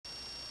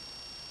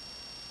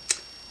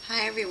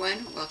Hi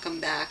everyone,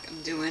 welcome back.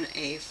 I'm doing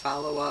a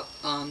follow-up.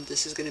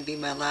 This is going to be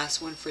my last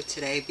one for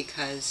today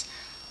because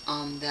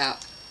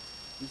that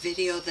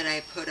video that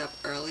I put up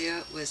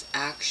earlier was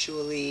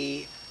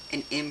actually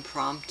an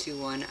impromptu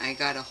one. I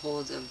got a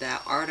hold of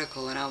that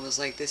article and I was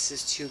like, this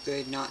is too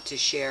good not to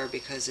share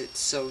because it's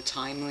so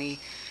timely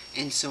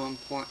and so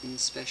important,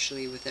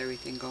 especially with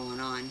everything going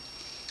on.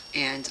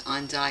 And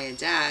on Dia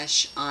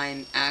Dash,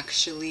 I'm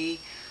actually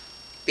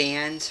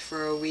banned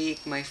for a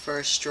week. My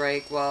first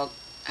strike, well,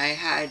 I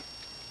had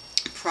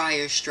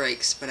prior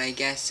strikes, but I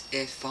guess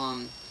if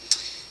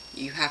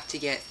you have to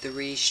get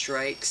 3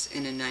 strikes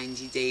in a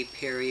 90-day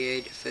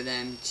period for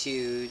them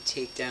to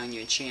take down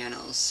your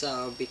channel.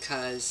 So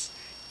because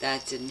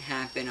that didn't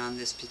happen on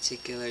this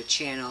particular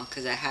channel,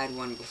 because I had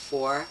one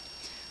before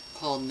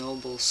called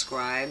Noble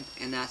Scribe,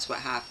 and that's what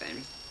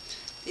happened.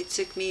 They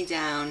took me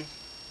down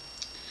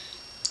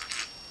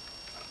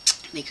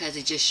because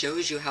it just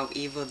shows you how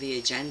evil the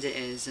agenda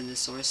is and the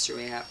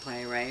sorcery at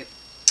play, right?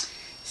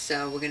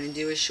 So we're going to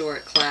do a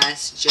short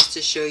class just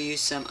to show you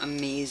some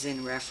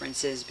amazing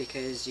references,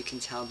 because you can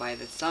tell by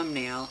the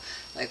thumbnail,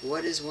 like,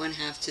 what does one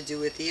have to do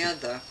with the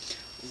other,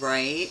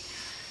 right?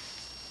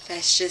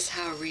 That's just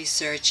how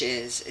research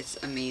is.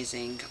 It's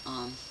amazing.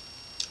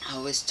 I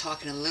was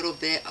talking a little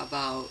bit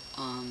about,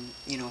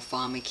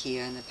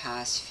 pharmakia in the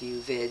past few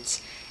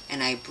vids,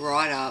 and I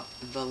brought up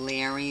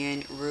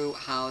Valerian root,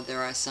 how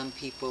there are some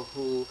people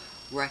who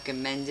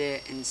recommend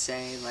it and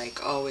say, like,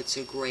 oh, it's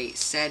a great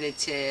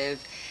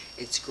sedative,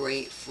 it's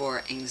great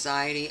for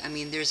anxiety. I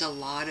mean, there's a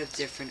lot of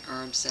different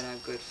herbs that are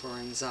good for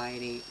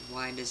anxiety.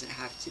 Why does it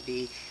have to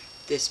be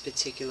this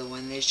particular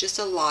one? There's just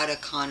a lot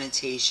of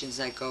connotations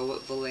that go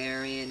with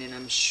Valerian, and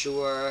I'm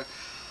sure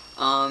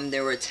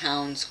there were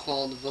towns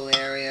called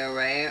Valeria,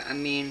 right? I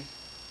mean,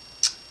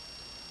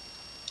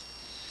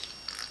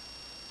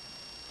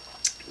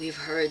 we've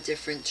heard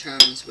different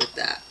terms with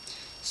that.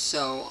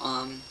 So,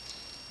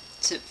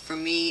 for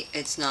me,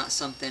 it's not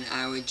something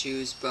I would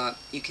use, but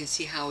you can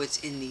see how it's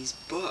in these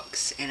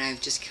books, and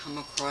I've just come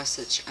across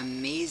such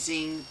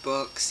amazing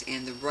books,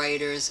 and the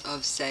writers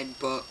of said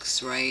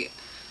books, right,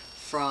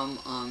 from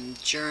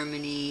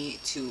Germany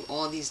to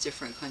all these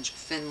different countries,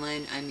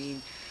 Finland, I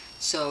mean,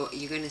 so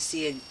you're going to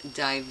see a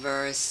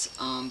diverse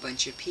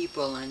bunch of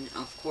people, and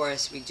of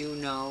course we do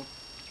know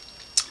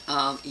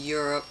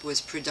Europe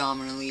was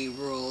predominantly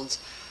ruled.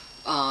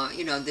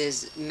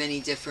 There's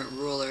many different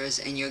rulers,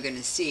 and you're going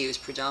to see it was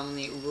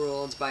predominantly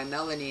ruled by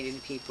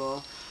melanated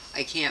people.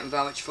 I can't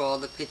vouch for all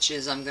the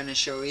pictures I'm going to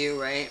show you,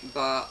 right?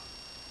 But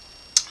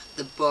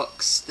the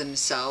books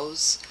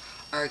themselves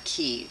are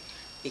key,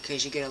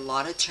 because you get a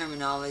lot of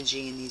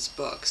terminology in these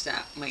books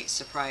that might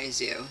surprise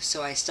you.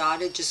 So I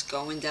started just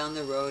going down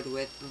the road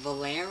with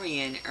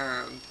Valerian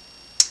herb.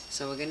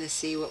 So we're going to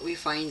see what we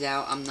find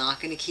out. I'm not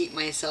going to keep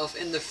myself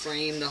in the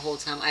frame the whole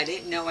time. I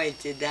didn't know I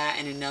did that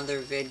in another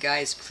vid,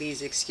 guys.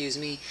 Please excuse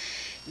me.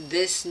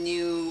 This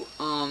new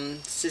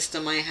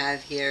system I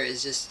have here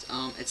is just,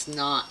 it's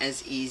not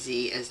as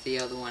easy as the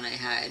other one I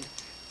had.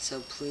 So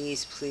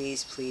please,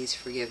 please, please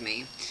forgive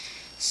me.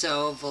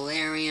 So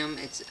Valerian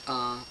is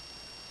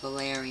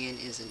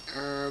an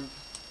herb,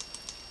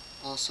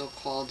 also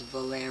called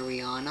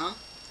Valeriana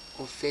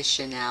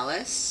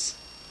officinalis.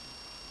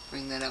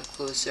 Bring that up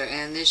closer,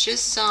 and there's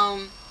just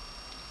some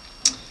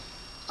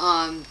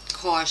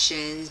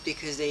cautions,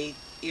 because they,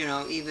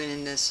 even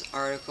in this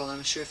article,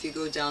 I'm sure if you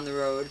go down the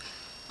road,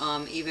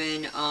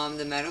 even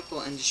the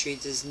medical industry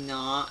does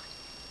not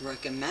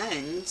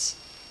recommend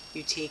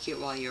you take it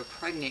while you're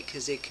pregnant,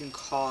 because it can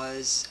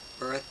cause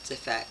birth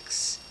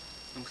defects.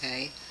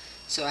 Okay,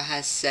 so it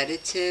has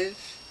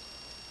sedative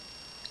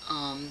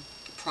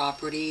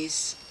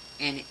properties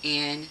and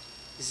anxiolytic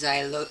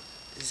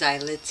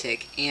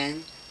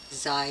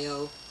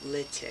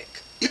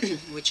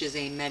which is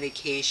a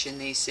medication,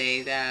 they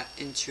say, that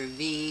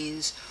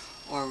intervenes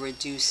or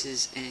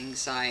reduces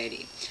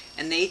anxiety.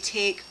 And they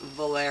take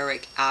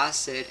valeric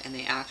acid and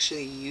they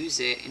actually use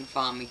it in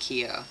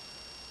pharmakia.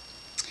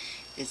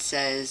 It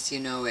says,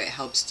 it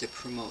helps to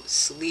promote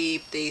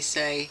sleep, they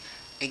say.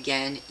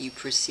 Again, you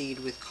proceed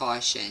with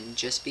caution.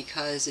 Just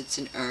because it's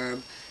an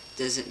herb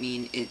doesn't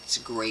mean it's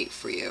great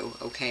for you,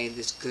 okay?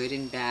 There's good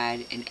and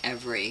bad in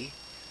every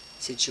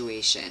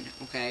situation,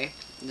 okay?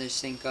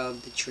 Let's think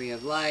of the tree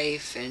of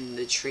life and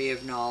the tree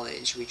of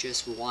knowledge. We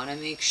just want to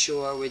make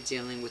sure we're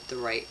dealing with the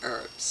right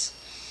herbs.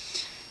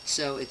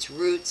 So its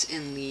roots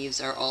and leaves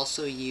are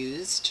also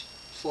used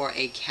for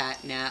a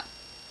catnip.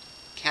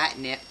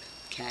 I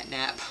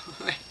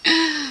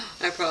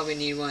probably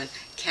need one.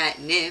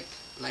 Catnip,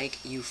 like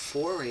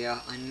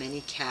euphoria on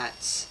many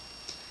cats.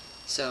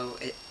 So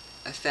it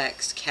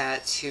affects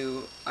cats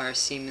who are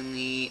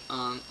seemingly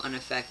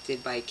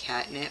unaffected by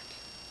catnip.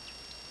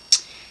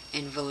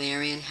 And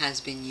Valerian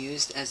has been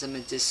used as a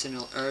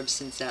medicinal herb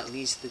since at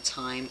least the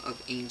time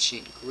of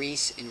ancient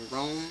Greece and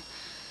Rome.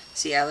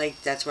 See,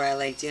 that's why I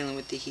like dealing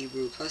with the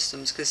Hebrew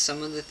customs, because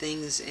some of the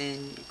things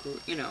in,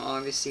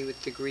 obviously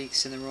with the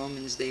Greeks and the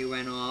Romans, they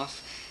went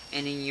off.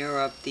 And in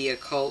Europe, the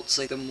occults,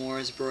 like the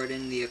Moors brought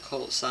in the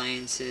occult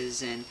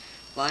sciences, and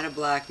a lot of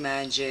black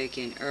magic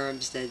and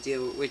herbs that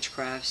deal with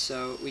witchcraft,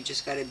 so we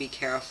just got to be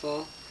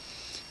careful.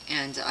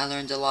 And I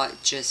learned a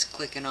lot just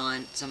clicking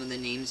on some of the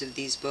names of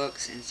these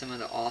books and some of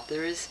the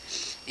authors.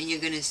 And you're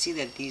going to see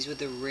that these were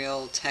the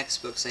real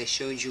textbooks. I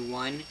showed you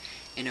one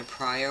in a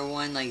prior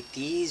one. Like,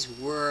 these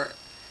were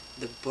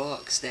the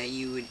books that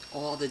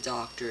all the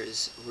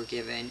doctors were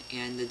given.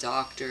 And the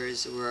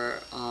doctors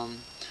were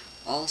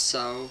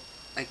also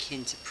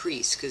akin to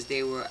priests, because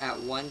they were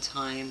at one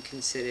time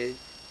considered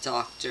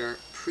doctor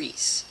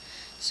priests.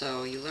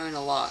 So you learn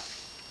a lot.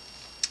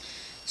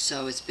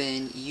 So it's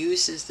been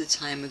used since the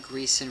time of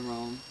Greece and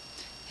Rome.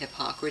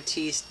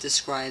 Hippocrates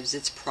describes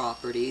its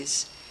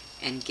properties,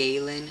 and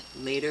Galen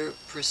later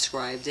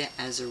prescribed it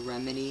as a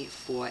remedy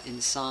for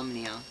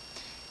insomnia.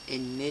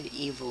 In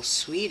medieval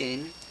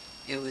Sweden,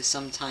 it was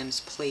sometimes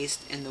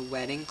placed in the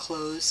wedding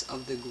clothes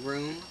of the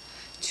groom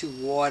to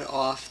ward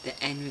off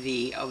the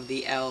envy of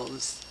the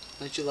elves.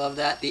 Don't you love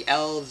that? The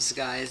elves,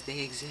 guys, they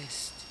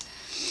exist.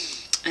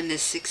 In the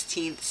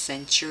 16th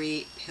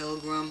century,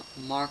 Pilgrim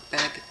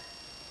Markbeck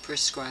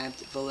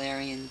prescribed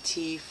Valerian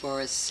tea for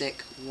a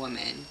sick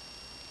woman.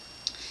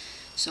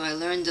 So I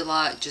learned a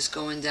lot just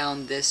going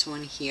down this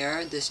one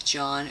here, this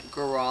John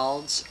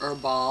Gerald's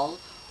Herbal,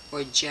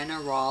 or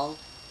General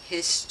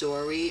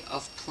History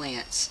of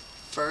Plants,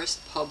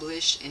 first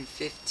published in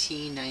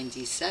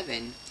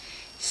 1597,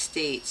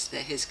 states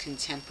that his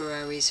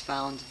contemporaries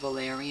found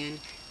valerian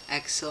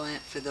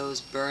excellent for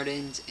those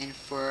burdened and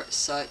for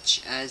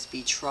such as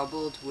be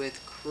troubled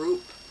with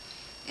croup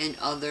and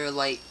other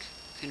like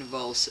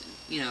convulsions,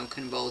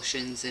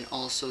 and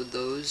also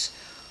those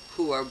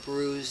who are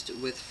bruised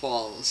with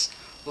falls.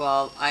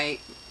 Well, I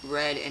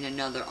read in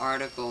another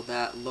article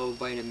that low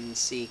vitamin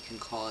C can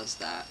cause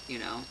that,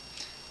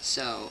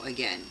 So,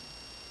 again,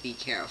 be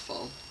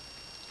careful.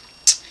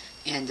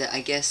 And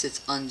I guess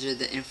it's under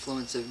the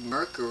influence of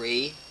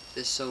Mercury,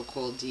 the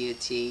so-called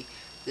deity.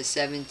 The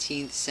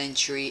 17th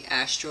century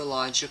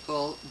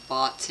astrological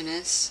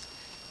botanist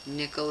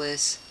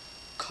Nicholas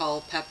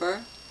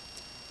Culpeper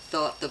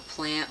thought the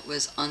plant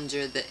was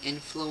under the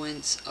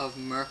influence of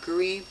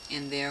Mercury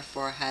and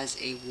therefore has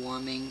a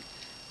warming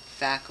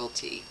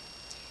faculty.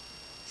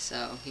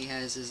 So he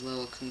has his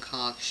little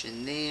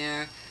concoction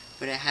there,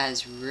 but it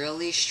has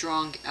really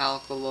strong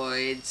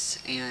alkaloids,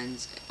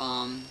 and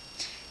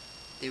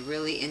they're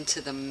really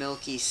into the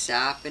milky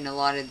sap. And a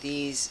lot of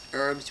these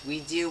herbs, we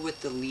deal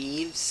with the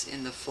leaves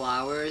and the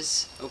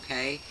flowers,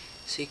 okay?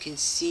 So you can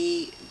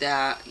see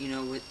that,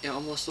 it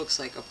almost looks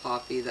like a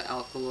poppy, the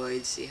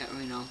alkaloids, see how,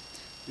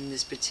 in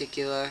this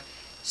particular.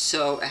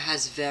 So it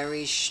has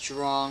very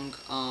strong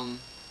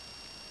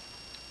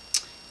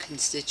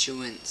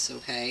constituents,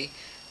 okay?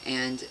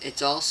 And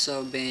it's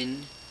also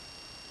been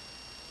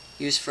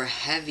used for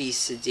heavy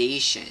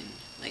sedation,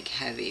 like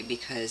heavy,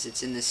 because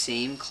it's in the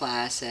same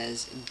class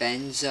as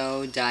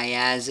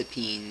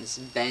benzodiazepines.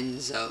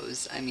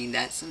 Benzos, I mean,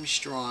 that's some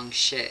strong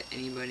shit.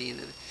 Anybody in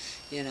the,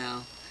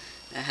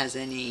 that has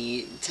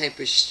any type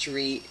of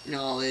street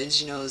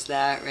knowledge knows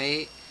that,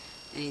 right?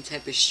 Any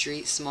type of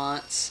street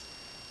smarts.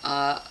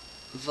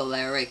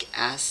 Valeric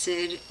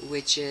acid,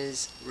 which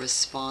is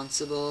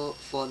responsible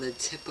for the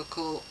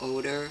typical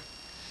odor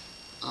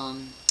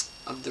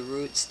of the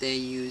roots they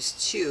use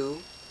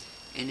too,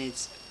 and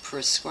it's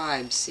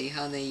prescribed. See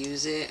how they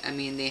use it? I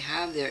mean, they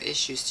have their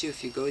issues too.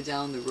 If you go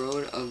down the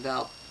road of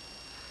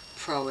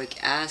valproic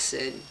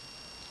acid,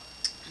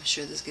 I'm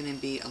sure there's going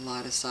to be a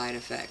lot of side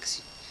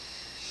effects,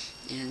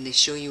 and they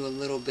show you a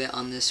little bit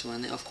on this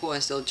one. Of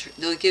course, they'll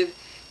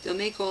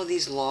make all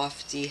these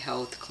lofty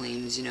health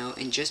claims,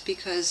 and just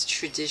because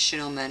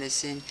traditional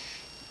medicine,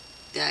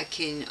 that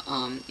can,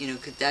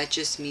 that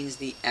just means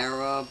the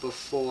era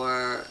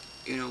before,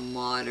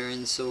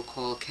 modern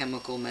so-called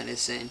chemical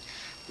medicine.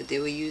 But they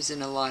were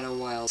using a lot of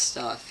wild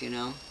stuff,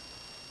 and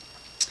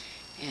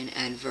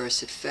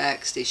adverse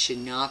effects. They should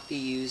not be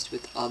used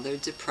with other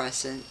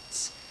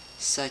depressants,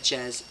 such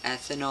as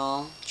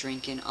ethanol,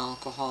 drinking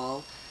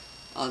alcohol,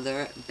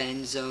 other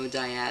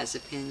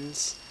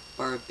benzodiazepines,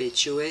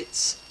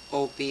 barbiturates,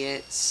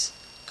 opiates,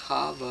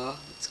 kava.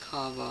 What's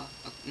kava?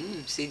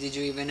 See, did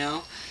you even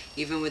know?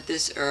 Even with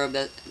this herb,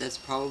 that's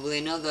probably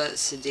another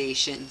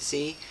sedation.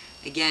 See,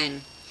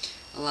 again,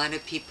 a lot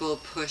of people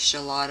push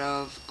a lot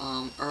of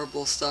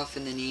herbal stuff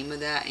in the name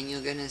of that, and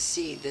you're gonna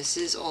see this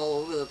is all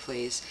over the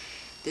place.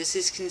 This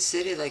is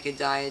considered like a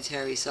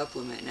dietary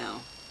supplement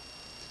now,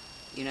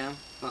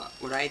 but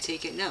would I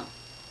take it? No.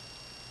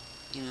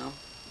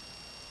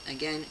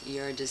 Again,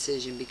 your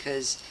decision,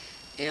 because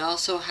it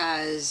also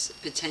has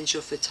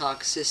potential for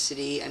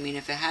toxicity. I mean,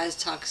 if it has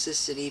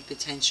toxicity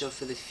potential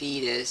for the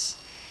fetus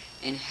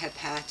and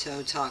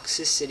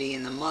hepatotoxicity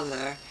in the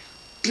mother,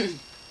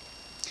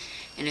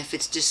 and if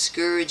it's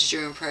discouraged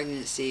during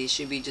pregnancy, it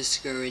should be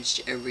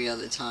discouraged every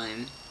other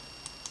time.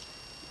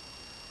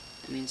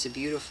 I mean, it's a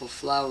beautiful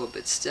flower,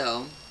 but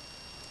still.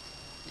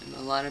 And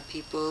a lot of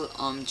people,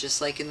 just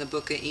like in the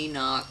book of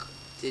Enoch,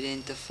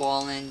 didn't the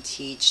fallen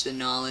teach the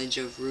knowledge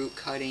of root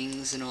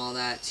cuttings and all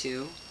that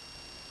too?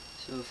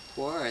 So of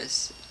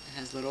course, it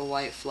has little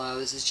white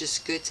flowers. It's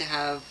just good to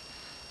have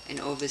an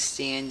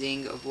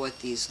understanding of what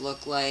these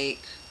look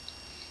like.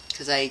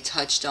 Because I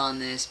touched on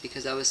this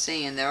because I was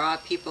saying there are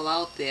people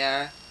out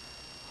there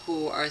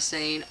who are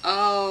saying,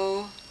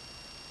 oh,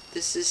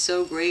 this is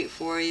so great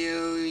for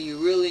you. You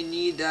really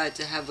need that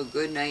to have a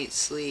good night's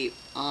sleep.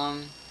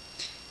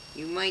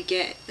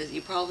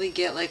 You probably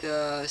get like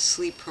a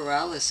sleep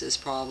paralysis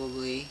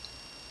probably.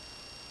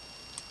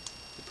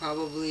 You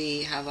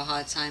probably have a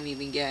hard time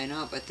even getting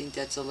up. I think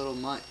that's a little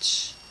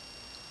much.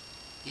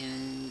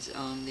 And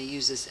they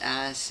use this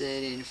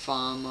acid in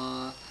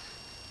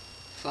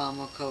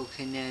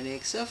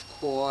pharmacokinetics, of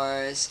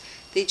course.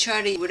 They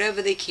try to,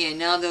 whatever they can.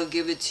 Now they'll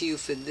give it to you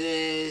for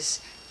this,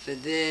 for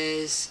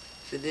this,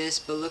 for this.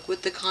 But look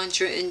what the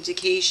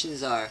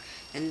contraindications are.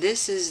 And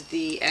this is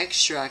the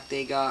extract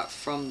they got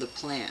from the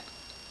plant.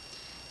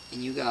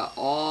 And you got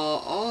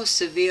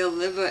severe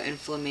liver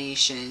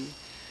inflammation,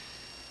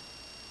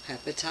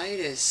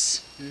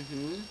 hepatitis,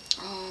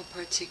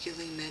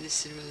 particularly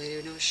medicine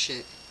related, no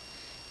shit.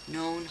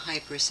 Known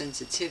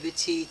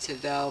hypersensitivity to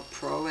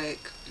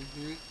valproic,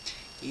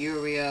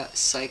 urea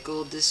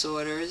cycle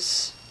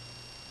disorders,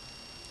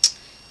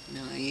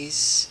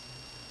 nice,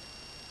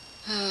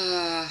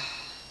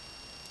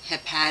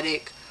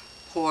 hepatic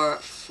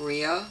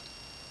porphyria,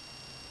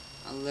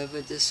 a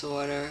liver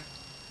disorder,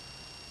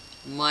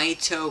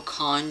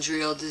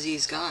 mitochondrial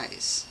disease,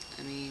 guys.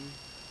 I mean,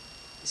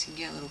 this can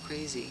get a little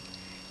crazy.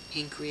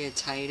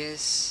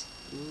 Pancreatitis,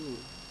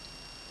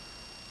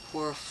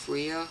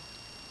 porphyria,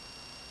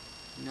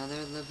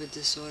 another liver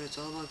disorder. It's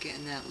all about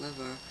getting that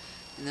liver.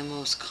 And the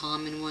most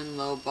common one,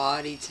 low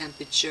body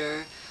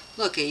temperature.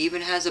 Look, it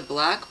even has a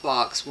black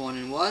box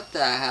warning. What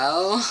the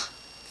hell?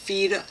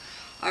 Feed.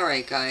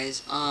 Alright,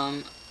 guys.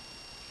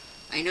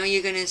 I know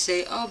you're gonna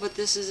say, oh, but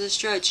this is a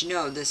stretch.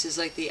 No, this is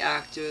like the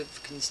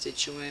active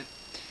constituent.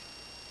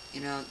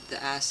 You know,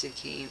 the acid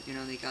came, you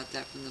know, they got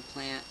that from the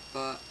plant.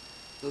 But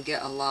you'll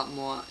get a lot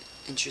more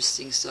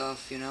interesting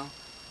stuff, you know,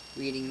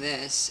 reading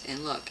this.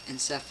 And look,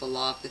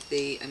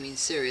 encephalopathy. I mean,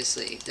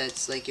 seriously,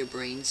 that's like your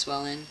brain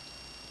swelling.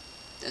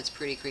 That's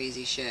pretty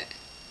crazy shit.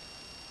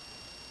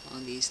 All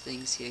these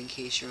things here in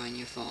case you're on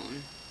your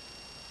phone.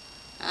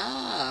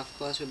 Of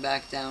course we're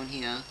back down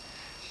here.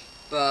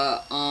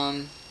 But,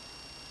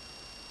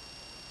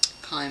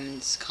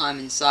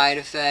 common side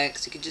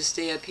effects. You could just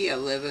stay up here.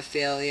 Liver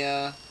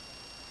failure.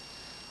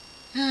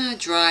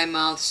 Dry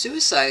mouth.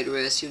 Suicide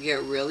risk. You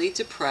get really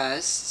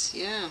depressed.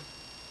 Yeah.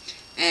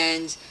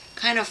 And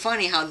kind of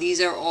funny how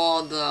these are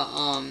all the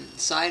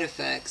side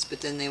effects,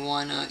 but then they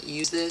want to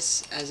use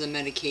this as a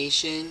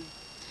medication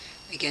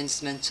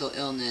against mental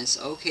illness.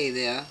 Okay,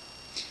 there.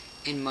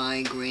 And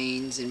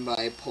migraines and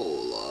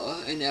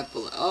bipolar and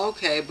epilepsy.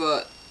 Okay,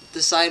 but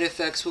the side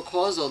effects will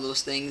cause all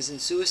those things and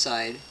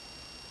suicide.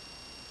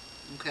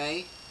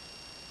 Okay?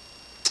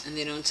 And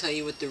they don't tell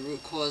you what the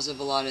root cause of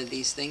a lot of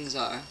these things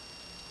are.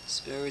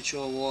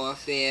 Spiritual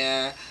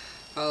warfare,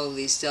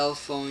 probably cell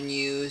phone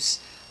use.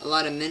 A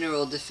lot of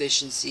mineral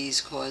deficiencies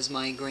cause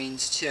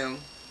migraines too.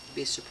 You'd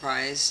be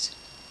surprised.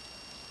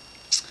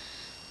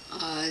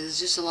 There's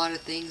just a lot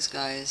of things,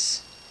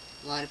 guys.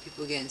 A lot of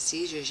people getting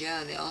seizures.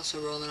 Yeah, they're also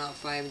rolling out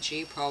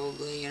 5G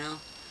probably, you know.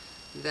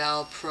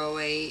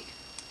 Valproate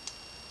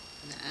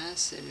and the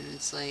acid. And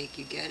it's like,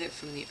 you get it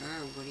from the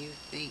herb. What do you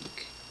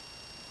think?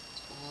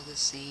 It's all the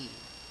same.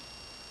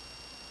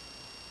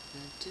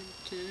 Dun, dun,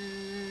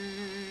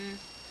 dun.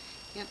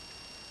 Yep.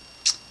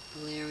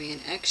 Valerian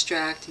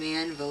extract,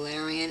 man.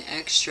 Valerian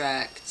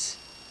extract.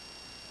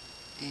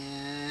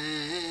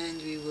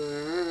 And we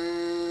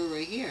were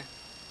right here.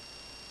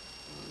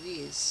 All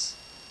these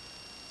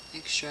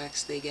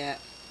extracts they get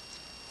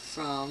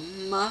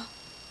from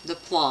the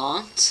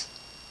plant.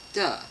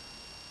 Duh.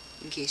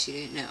 In case you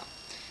didn't know.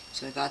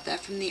 So I got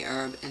that from the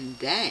herb, and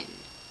then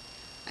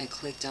I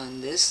clicked on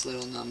this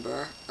little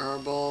number,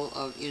 Herbal,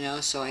 of, you know,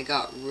 so I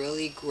got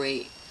really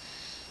great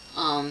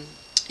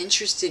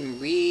interest in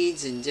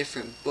reads and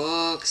different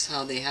books,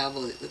 how they have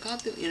all, look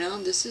at the, you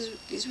know,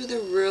 these were the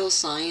real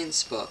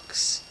science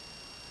books.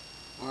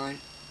 Or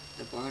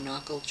the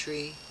barnacle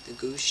tree, the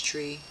goose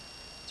tree.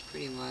 It's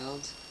pretty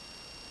wild.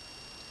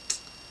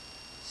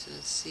 So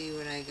let's see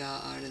what I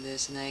got out of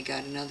this. And I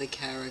got another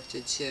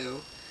character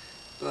too.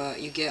 But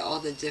you get all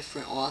the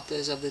different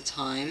authors of the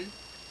time.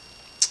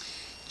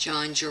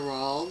 John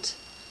Gerald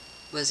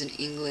was an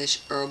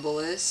English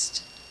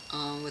herbalist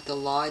with a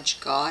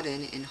large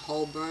garden in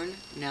Holborn,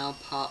 now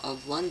part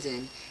of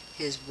London.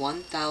 His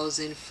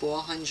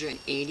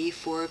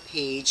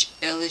 1,484-page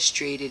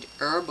illustrated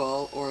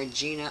Herbal or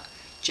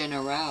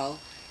General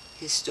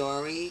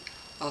History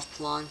of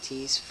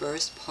Plantes,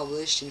 first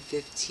published in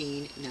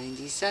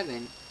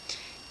 1597,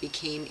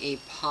 became a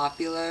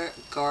popular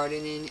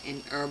gardening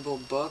and herbal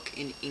book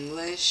in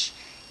English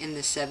in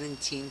the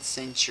 17th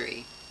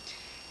century.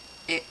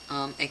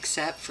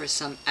 Except for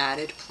some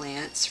added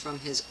plants from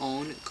his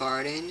own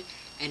garden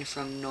and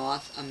from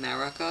North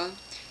America,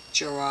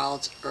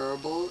 Gerald's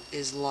Herbal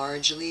is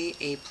largely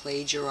a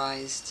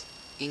plagiarized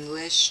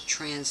English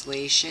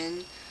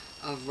translation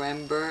of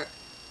Rembert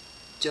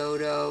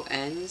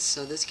Dodoens.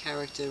 So this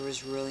character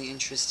was really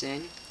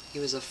interesting. He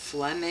was a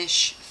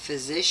Flemish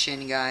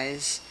physician,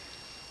 guys,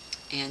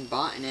 and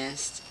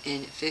botanist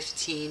in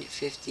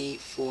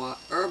 1554.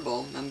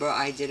 Herbal. Remember,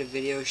 I did a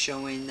video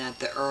showing that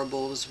the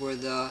herbals were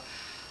the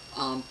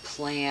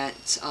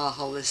plant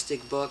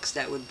holistic books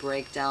that would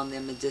break down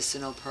their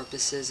medicinal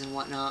purposes and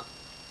whatnot.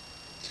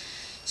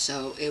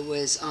 So it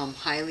was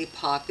highly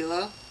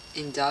popular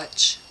in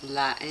Dutch,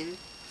 Latin,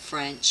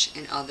 French,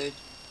 and other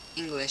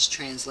English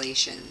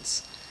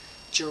translations.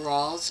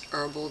 Gerald's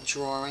herbal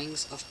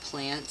drawings of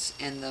plants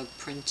and the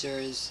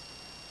printer's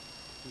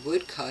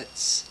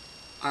woodcuts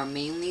are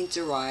mainly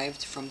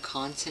derived from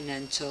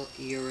continental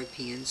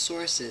European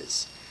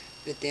sources,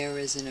 but there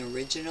is an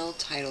original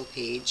title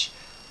page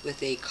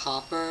with a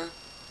copper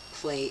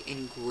plate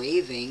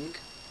engraving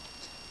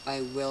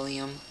by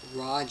William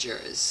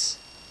Rogers.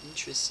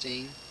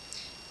 Interesting.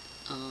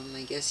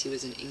 I guess he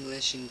was an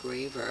English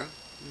engraver.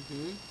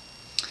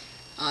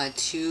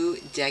 2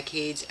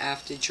 decades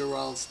after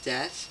Gerald's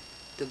death,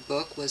 the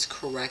book was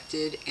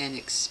corrected and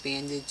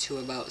expanded to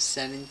about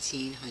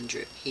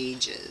 1,700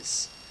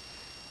 pages.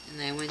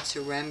 And I went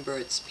to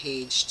Rembert's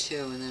page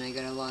too, and then I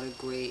got a lot of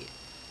great,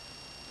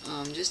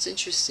 just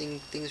interesting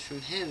things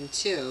from him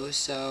too.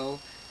 So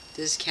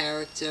this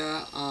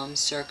character,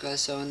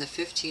 so in the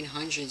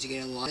 1500s, you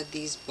get a lot of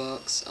these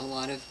books, a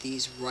lot of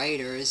these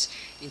writers,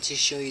 and to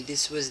show you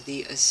this was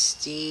the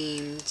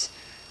esteemed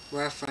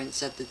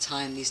reference at the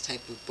time, these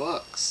type of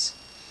books.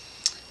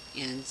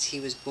 And he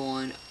was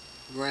born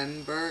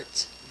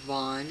Rembert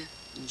von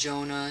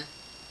Jonen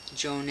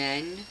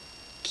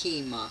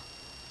Kema,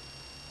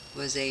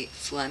 was a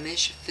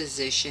Flemish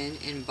physician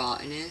and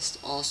botanist,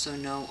 also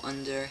known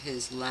under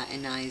his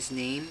Latinized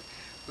name,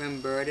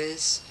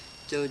 Rembertus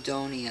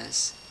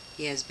Dodoens.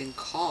 He has been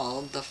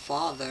called the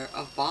father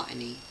of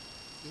botany.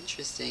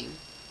 Interesting.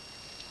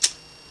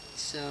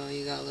 So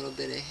you got a little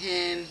bit of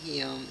him.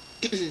 He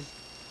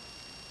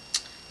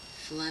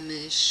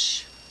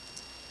Flemish.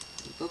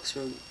 The books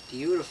were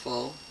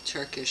beautiful.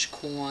 Turkish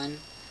corn.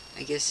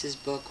 I guess his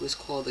book was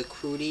called the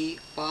Krudi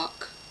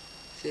Bach,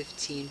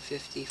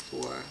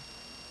 1554.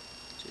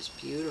 Just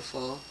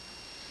beautiful.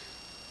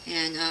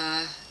 And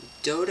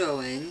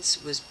Dodoens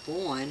was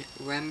born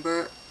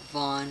Rembert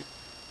von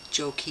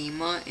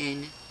Joachim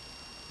in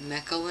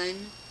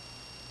Mechelen,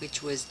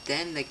 which was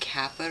then the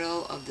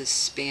capital of the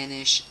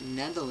Spanish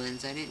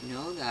Netherlands. I didn't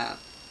know that.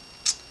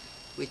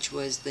 Which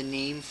was the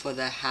name for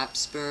the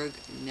Habsburg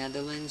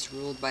Netherlands,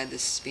 ruled by the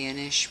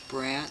Spanish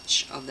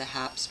branch of the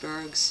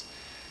Habsburgs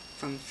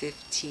from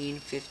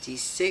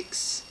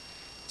 1556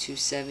 to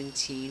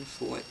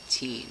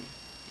 1714.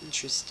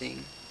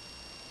 Interesting.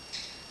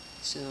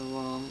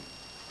 So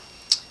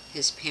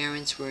his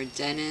parents were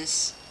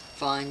Dennis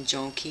von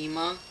Joachim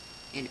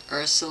and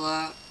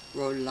Ursula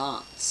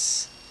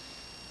Rolantz.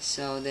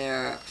 So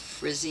they're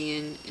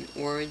Frisian in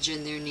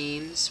origin, their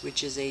names,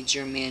 which is a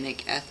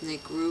Germanic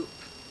ethnic group.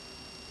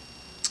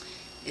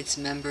 Its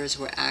members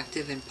were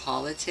active in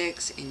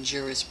politics and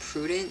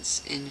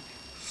jurisprudence in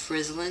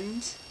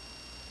Friesland,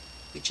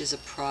 which is a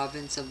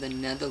province of the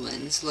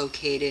Netherlands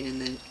located in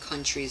the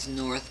country's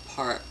north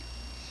part.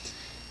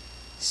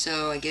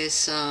 So I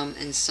guess,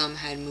 and some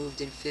had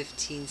moved in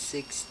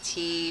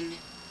 1516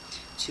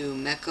 to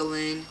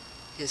Mechelen.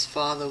 His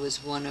father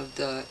was one of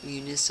the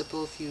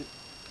municipal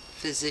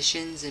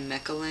physicians in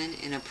Mechelen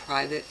and a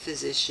private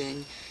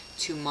physician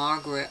to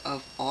Margaret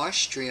of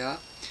Austria,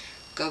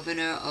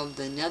 governor of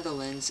the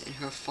Netherlands, in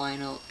her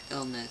final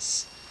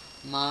illness.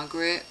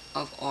 Margaret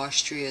of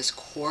Austria's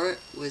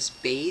court was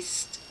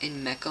based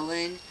in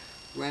Mechelen.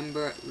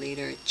 Rembert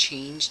later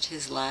changed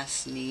his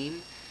last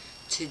name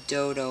to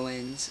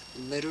Dodoens,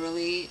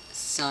 literally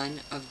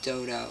son of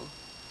Dodo,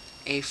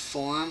 a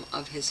form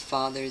of his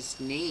father's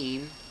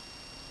name,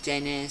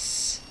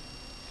 Dennis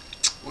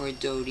or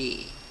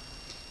Dodi.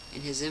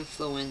 And his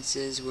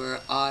influences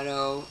were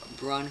Otto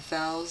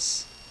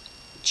Brunfels,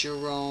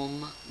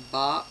 Jerome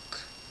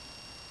Bach,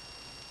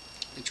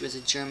 which was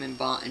a German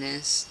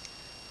botanist.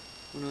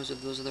 Who knows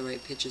if those are the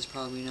right pictures?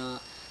 Probably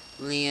not.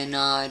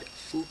 Leonard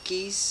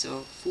Fuchs.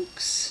 So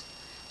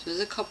there's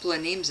a couple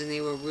of names, and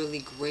they were really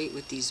great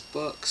with these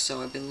books.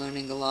 So I've been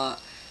learning a lot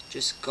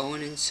just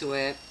going into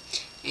it.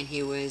 And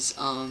he was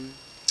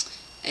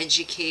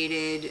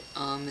educated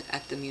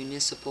at the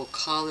Municipal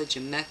College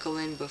in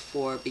Mechelen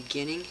before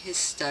beginning his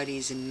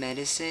studies in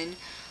medicine,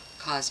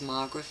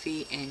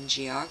 cosmography, and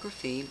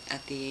geography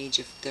at the age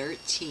of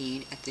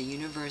 13 at the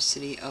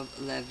University of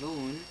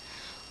Leuven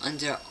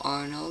under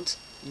Arnold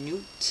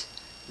Newt,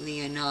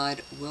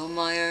 Leonard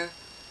Wilmeyer,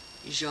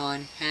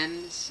 Jean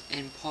Hems,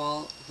 and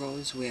Paul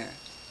Roseware.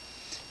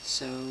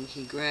 So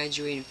he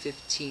graduated in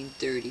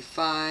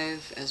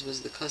 1535. As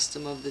was the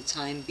custom of the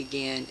time,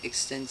 began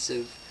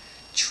extensive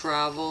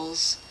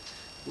travels,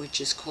 which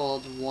is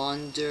called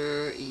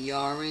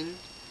Wanderjahren,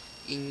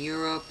 in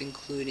Europe,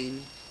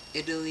 including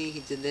Italy. He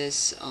did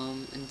this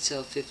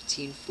until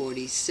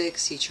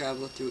 1546. He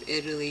traveled through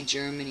Italy,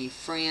 Germany,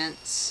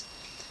 France.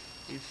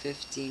 In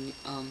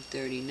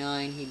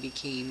 1539 he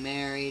became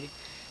married.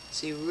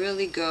 So you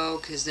really go,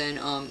 because then,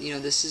 you know,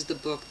 this is the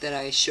book that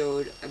I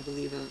showed, I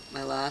believe, in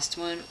my last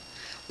one,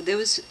 there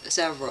was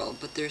several,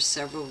 but there's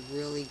several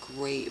really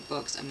great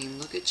books. I mean,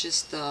 look at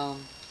just the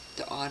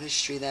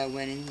artistry that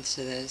went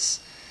into this.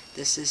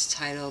 This is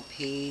title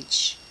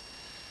page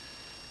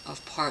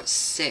of part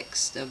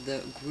 6 of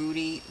the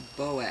Grudi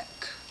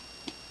Boek,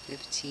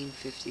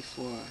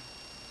 1554.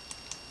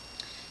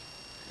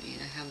 I mean,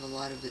 I have a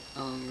lot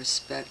of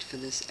respect for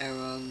this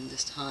era and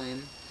this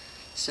time.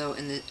 So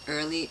in the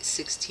early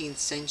 16th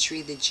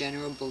century, the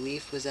general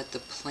belief was that the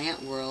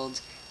plant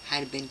world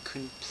had been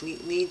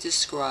completely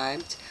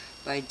described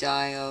by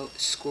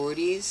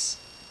Dioscorides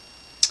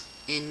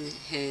in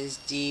his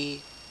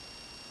De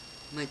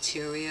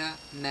Materia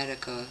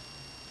Medica.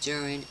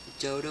 During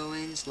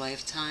Dodoens'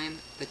 lifetime,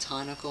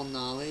 botanical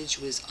knowledge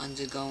was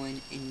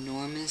undergoing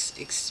enormous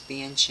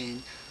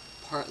expansion,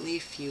 partly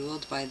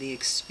fueled by the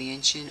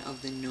expansion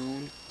of the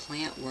known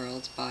plant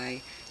world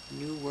by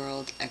New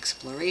World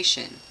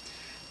exploration,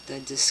 the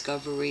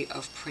discovery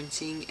of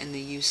printing, and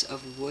the use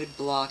of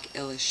woodblock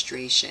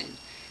illustration.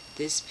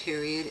 This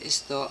period is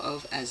thought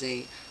of as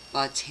a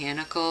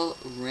botanical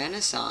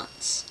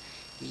renaissance.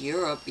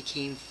 Europe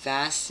became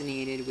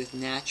fascinated with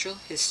natural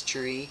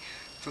history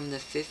from the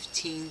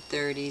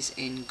 1530s,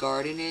 and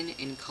gardening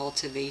and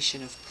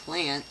cultivation of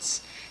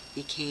plants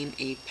became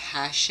a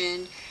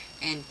passion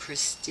and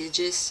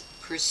prestigious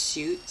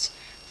pursuit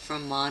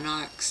from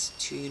monarchs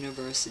to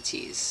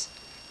universities.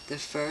 The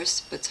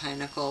first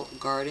botanical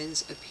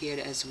gardens appeared,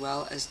 as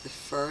well as the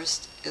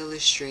first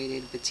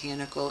illustrated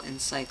botanical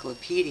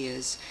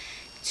encyclopedias,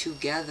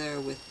 together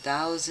with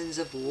thousands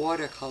of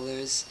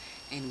watercolors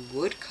and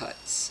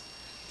woodcuts.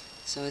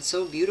 So it's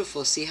so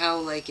beautiful. See how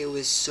like it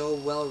was so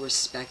well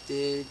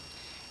respected,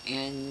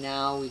 and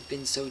now we've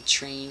been so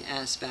trained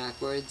ass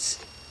backwards.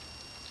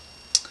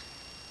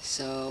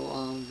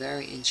 So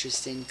very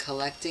interesting.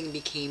 Collecting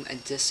became a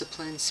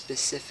discipline,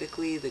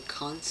 specifically the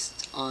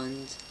Kunst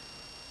und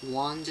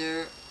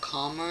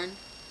Wunderkammern,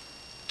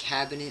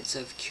 cabinets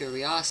of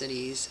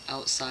curiosities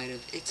outside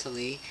of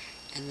Italy,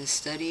 and the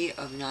study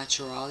of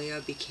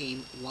naturalia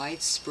became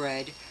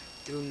widespread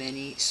through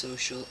many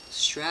social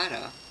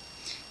strata.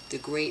 The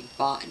great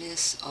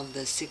botanists of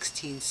the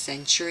 16th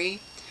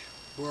century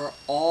were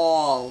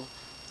all,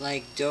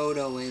 like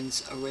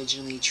Dodoens,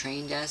 originally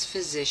trained as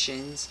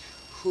physicians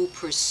who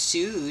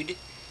pursued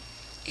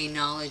a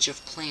knowledge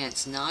of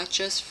plants, not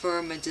just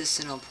for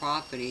medicinal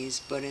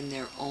properties, but in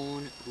their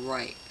own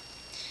right.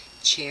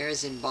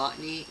 Chairs in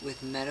botany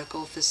with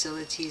medical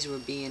facilities were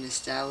being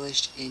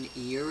established in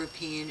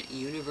European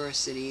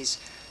universities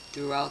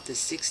throughout the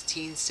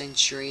 16th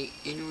century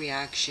in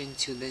reaction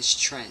to this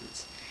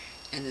trend,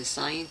 and the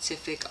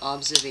scientific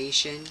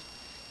observation,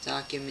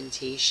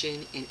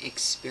 documentation, and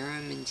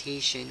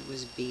experimentation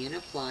was being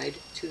applied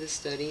to the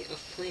study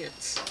of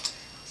plants.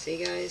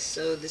 See guys,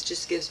 so this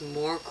just gives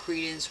more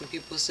credence when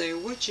people say,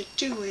 what you're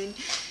doing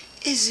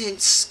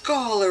isn't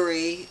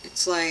scholarly.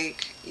 It's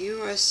like,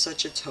 you are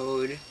such a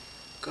toad.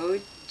 Go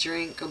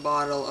drink a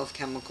bottle of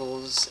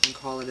chemicals and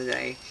call it a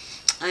day.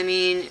 I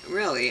mean,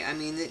 really, I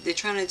mean, they're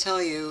trying to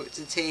tell you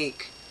to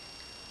take,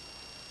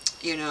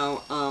 you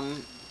know,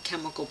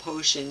 chemical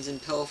potions in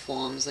pill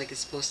forms like it's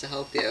supposed to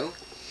help you.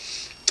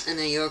 And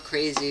then you're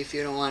crazy if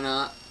you don't want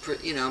to,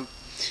 you know,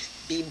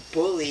 be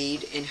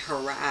bullied and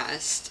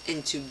harassed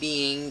into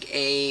being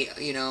a,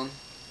 you know,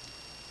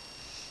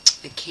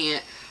 a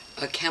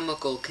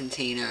chemical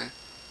container,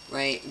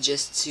 right?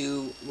 Just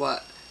to,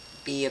 what,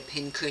 be a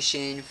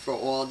pincushion for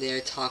all their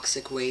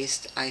toxic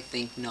waste? I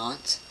think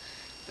not.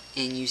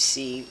 And you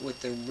see what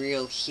the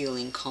real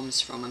healing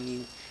comes from. I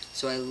mean,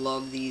 so I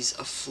love these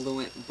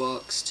affluent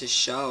books to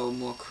show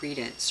more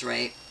credence,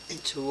 right,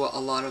 into what a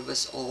lot of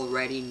us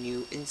already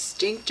knew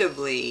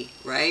instinctively,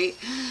 right?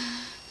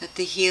 That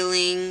the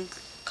healing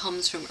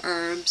comes from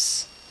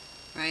herbs,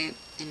 right,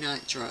 and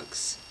not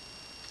drugs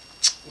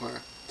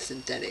or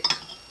synthetic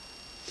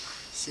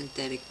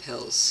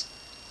pills,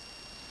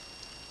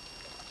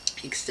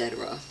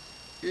 etc.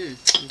 I'm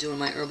doing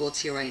my herbal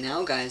tea right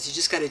now, guys. You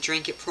just got to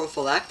drink it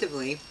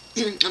prophylactically.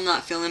 I'm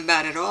not feeling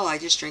bad at all. I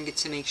just drink it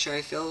to make sure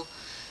I feel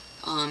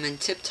in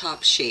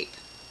tip-top shape.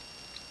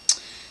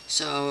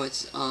 So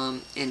it's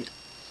and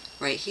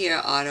right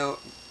here, Otto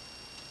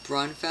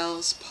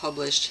Brunfels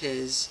published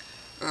his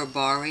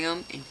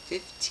Herbarium in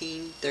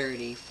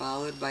 1530,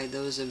 followed by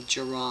those of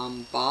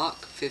Jerome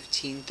Bach,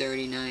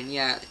 1539.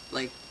 Yeah,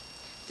 like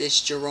this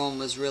Jerome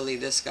was really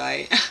this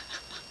guy.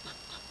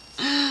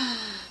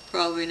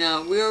 Probably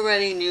not. We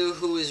already knew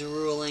who was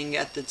ruling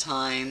at the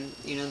time.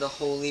 You know, the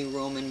Holy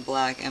Roman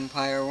Black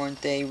Empire,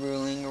 weren't they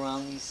ruling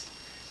around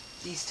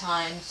these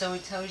times? So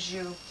it tells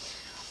you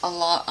a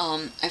lot.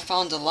 I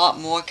found a lot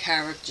more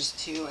characters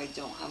too. I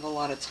don't have a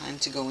lot of time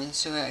to go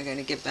into it. I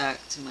gotta get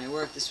back to my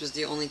work. This was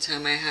the only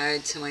time I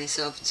had to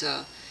myself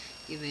to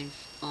even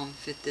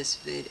fit this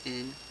vid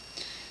in.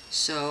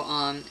 So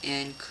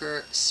and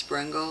Kurt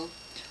Sprengel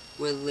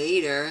were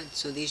later,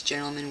 so these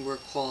gentlemen were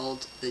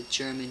called the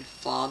German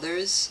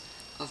Fathers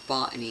of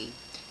Botany.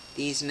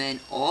 These men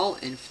all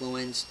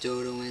influenced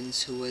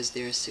Dodoens, who was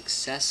their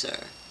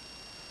successor.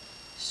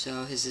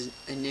 So his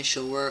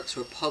initial works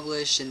were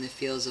published in the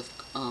fields of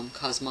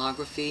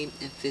cosmography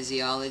and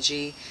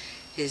physiology.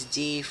 His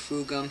De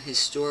Frugum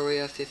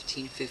Historia,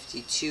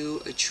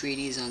 1552, a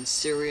treatise on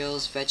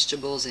cereals,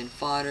 vegetables, and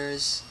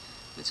fodders.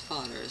 What's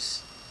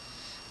fodders?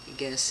 I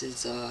guess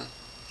it's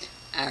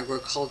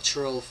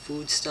agricultural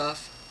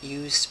foodstuff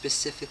used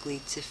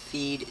specifically to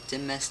feed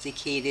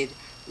domesticated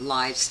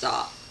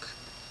livestock.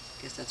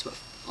 I guess that's what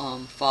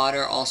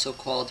fodder, also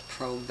called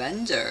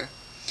provender,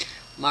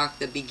 marked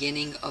the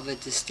beginning of a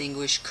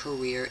distinguished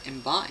career in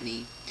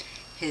botany.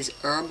 His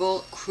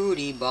Herbal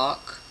Crudi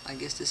book, I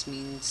guess this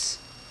means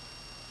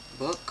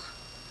book.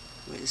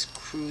 What does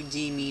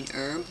crudi mean?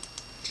 Herb.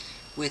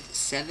 With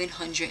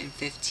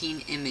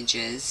 715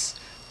 images,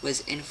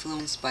 was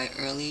influenced by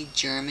early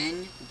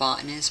German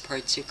botanists,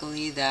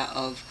 particularly that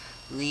of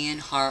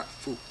Leonhard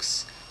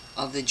Fuchs.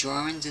 Of the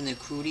drawings in the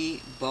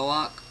Crudi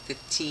Book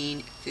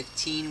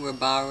 1515 were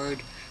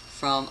borrowed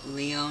from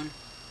Leonhard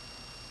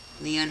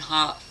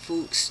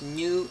Fuchs'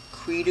 New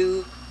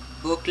Credo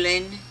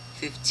Buchlein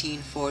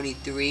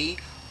 1543,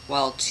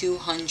 while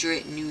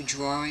 200 new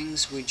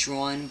drawings were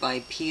drawn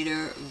by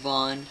Peter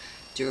von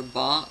der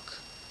Bock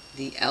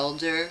the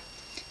Elder,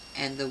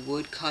 and the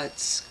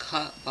woodcuts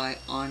cut by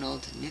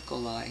Arnold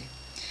Nicolai.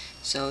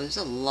 So there's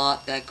a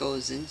lot that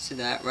goes into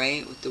that,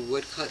 right, with the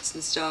woodcuts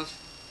and stuff.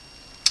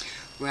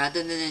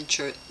 Rather than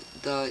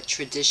the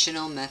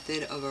traditional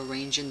method of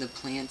arranging the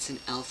plants in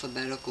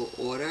alphabetical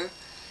order,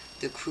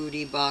 the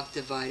Crudi Bach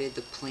divided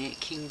the plant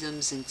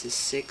kingdoms into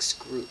 6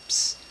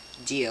 groups,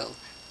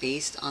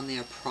 based on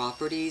their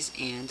properties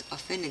and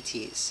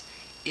affinities.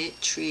 It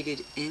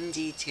treated in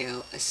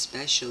detail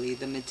especially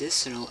the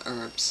medicinal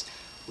herbs,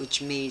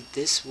 which made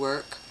this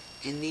work,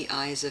 in the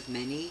eyes of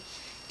many,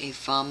 a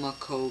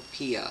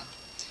pharmacopoeia.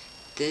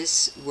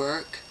 This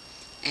work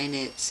and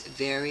its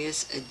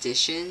various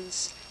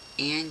editions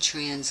and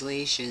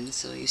translations,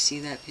 so you see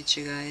that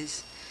picture,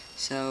 guys?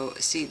 So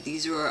see,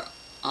 these were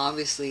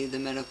obviously the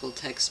medical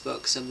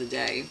textbooks of the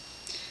day,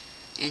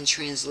 and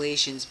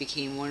translations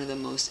became one of the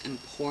most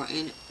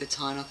important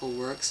botanical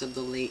works of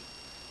the late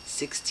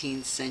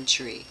 16th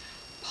century.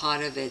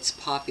 Part of its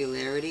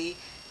popularity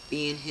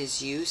being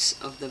his use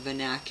of the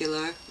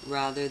vernacular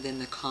rather than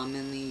the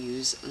commonly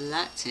used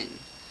Latin.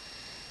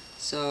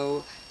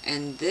 So,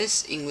 and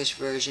this English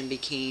version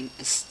became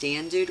a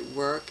standard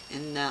work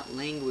in that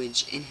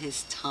language. In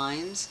his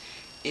times,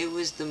 it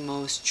was the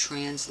most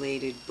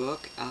translated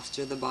book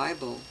after the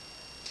Bible.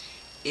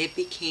 It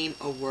became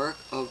a work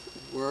of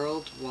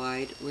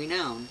worldwide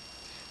renown,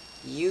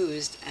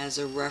 used as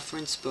a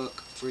reference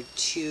book for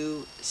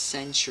 2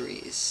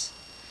 centuries.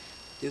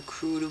 The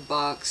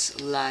Crudibach's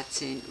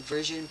Latin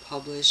version,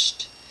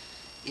 published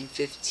in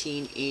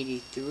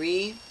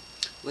 1583,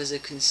 was a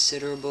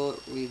considerable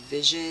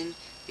revision.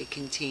 It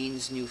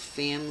contains new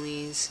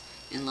families,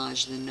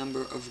 enlarged the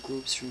number of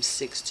groups from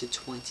 6 to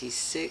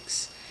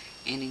 26,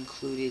 and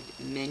included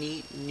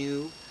many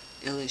new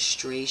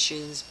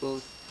illustrations,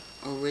 both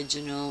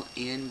original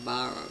and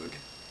borrowed.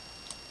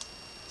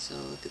 So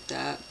look at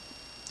that.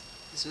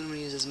 This one I'm going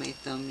to use as my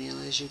thumbnail,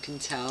 as you can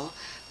tell.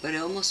 But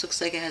it almost looks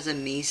like it has a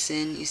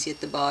mason. You see at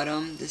the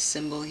bottom, this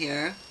symbol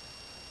here.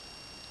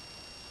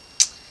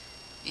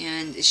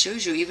 And it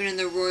shows you, even in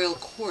the royal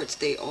courts,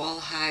 they all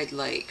had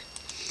like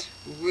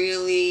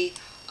really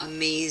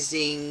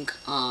amazing,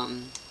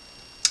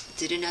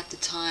 didn't at the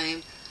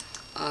time,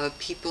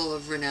 people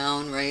of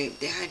renown, right?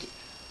 They had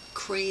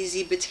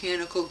crazy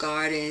botanical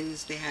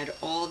gardens. They had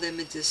all the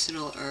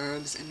medicinal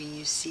herbs. I mean,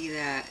 you see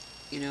that,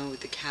 you know, with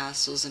the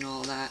castles and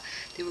all that.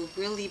 They were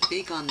really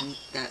big on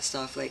that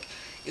stuff. Like,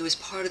 it was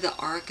part of the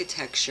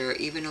architecture.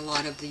 Even a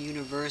lot of the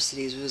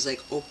universities, it was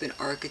like open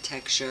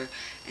architecture,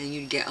 and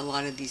you'd get a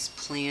lot of these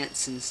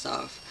plants and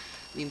stuff.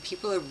 I mean,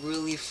 people have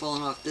really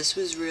fallen off. This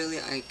was really,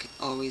 I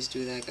always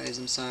do that, guys,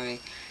 I'm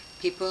sorry.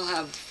 People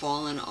have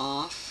fallen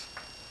off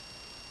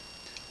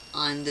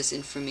on this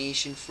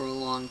information for a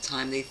long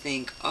time. They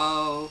think,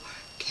 oh,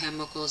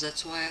 chemicals.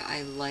 That's why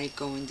I like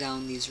going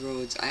down these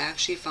roads. I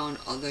actually found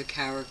other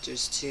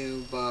characters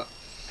too, but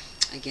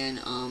again,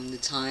 the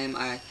time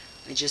I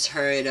just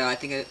heard, I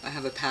think I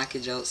have a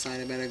package outside.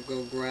 I better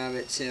go grab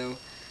it too.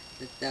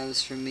 That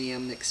was for me.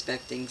 I'm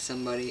expecting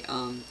somebody,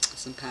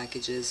 some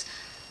packages.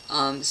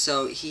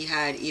 So he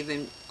had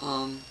even,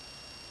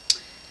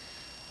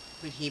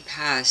 when he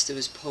passed, there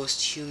was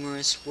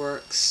posthumous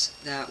works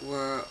that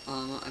were,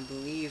 I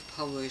believe,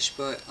 published,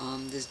 but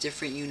there's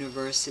different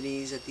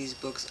universities that these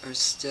books are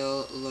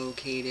still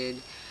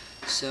located.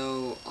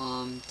 So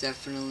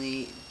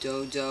definitely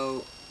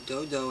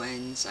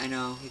Dodoens. I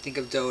know, you think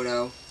of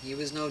Dodo. He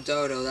was no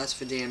Dodo, that's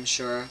for damn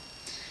sure.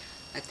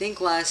 I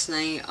think last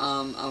night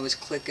I was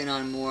clicking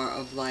on more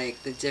of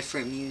like the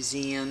different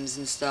museums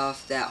and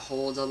stuff that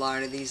hold a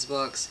lot of these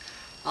books.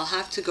 I'll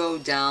have to go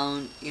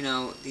down, you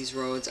know, these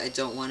roads. I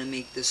don't want to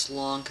make this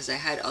long because I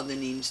had other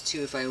names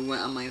too if I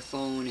went on my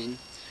phone and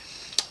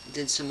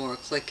did some more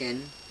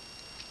clicking.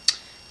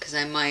 Because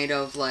I might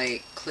have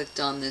like clicked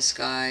on this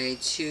guy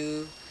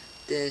to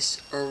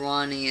this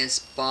Erroneous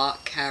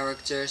Bach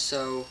character.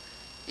 So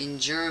in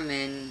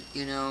German,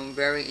 you know,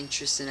 very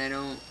interesting. I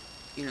don't,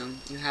 you know,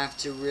 you have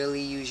to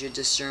really use your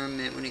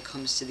discernment when it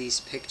comes to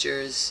these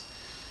pictures.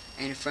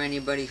 And for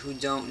anybody who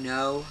don't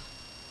know,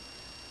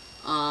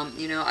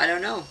 you know, I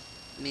don't know.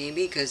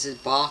 Maybe because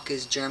Bach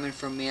is German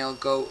for male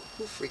goat.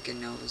 Who freaking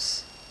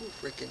knows? Who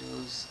freaking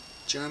knows?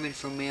 German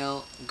for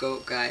male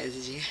goat,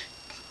 guys. Yeah.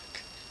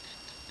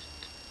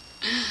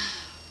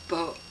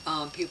 But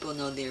people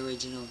know the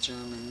original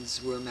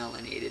Germans were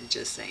melanated,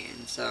 just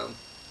saying. So,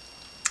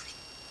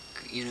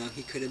 you know,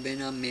 he could have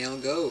been a male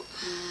goat.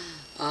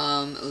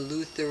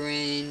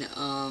 Lutheran,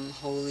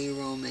 Holy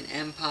Roman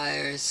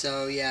Empire.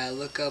 So yeah,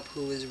 look up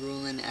who was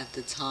ruling at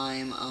the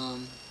time.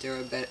 There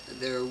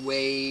are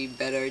way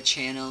better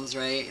channels,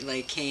 right?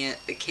 Like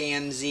the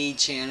KMZ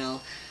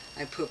channel.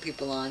 I put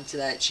people onto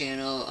that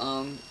channel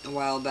a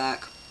while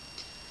back.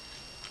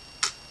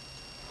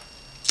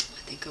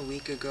 I think a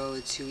week ago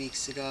or 2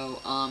 weeks ago.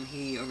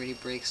 He already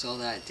breaks all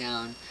that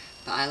down.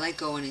 But I like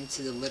going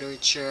into the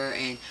literature,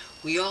 and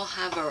we all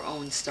have our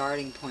own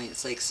starting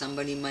points. Like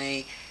somebody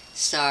might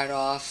start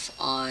off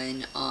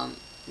on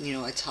you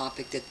know, a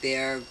topic that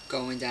they're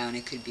going down.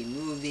 It could be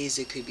movies,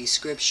 it could be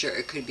scripture,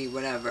 it could be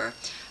whatever.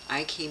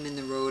 I came in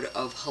the road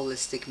of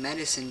holistic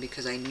medicine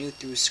because I knew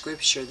through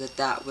scripture that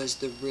that was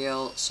the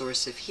real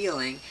source of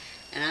healing,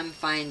 and I'm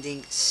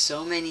finding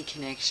so many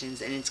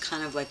connections, and it's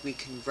kind of like we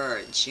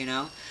converge, you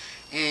know.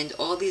 And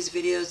all these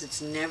videos,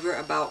 it's never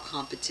about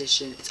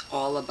competition, it's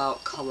all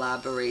about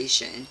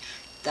collaboration.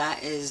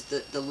 That is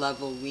the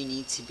level we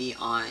need to be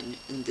on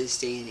in this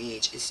day and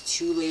age. It's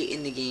too late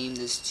in the game,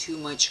 there's too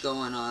much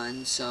going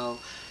on. So,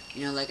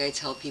 you know, like I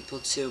tell people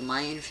too,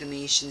 my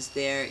information's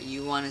there,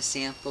 you want to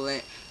sample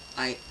it.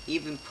 I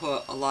even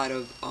put a lot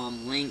of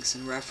links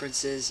and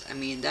references. I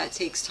mean, that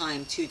takes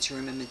time too to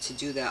remember to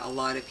do that. A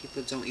lot of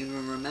people don't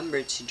even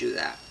remember to do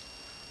that.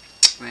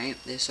 Right?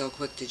 They're so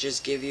quick to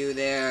just give you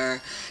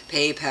their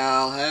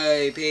PayPal.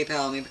 Hey,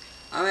 PayPal me.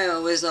 Alright,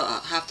 well, where's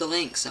half the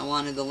links? I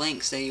wanted the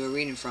links that you were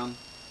reading from.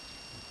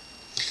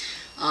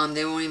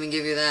 They won't even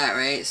give you that,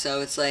 right?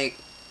 So it's like,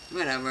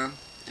 whatever.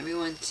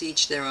 Everyone to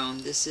each their own.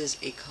 This is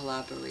a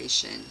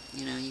collaboration.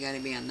 You know, you gotta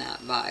be on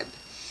that vibe.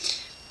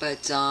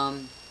 But,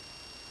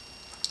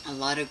 a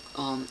lot of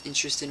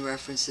interesting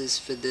references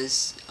for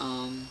this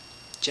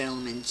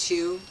gentleman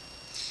too.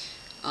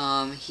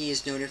 He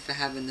is noted for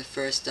having the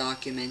first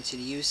documented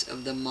use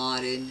of the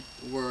modern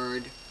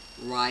word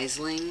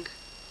Riesling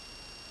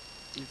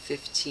in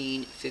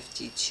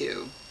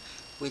 1552,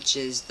 which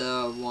is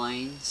the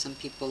wine. Some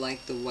people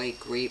like the white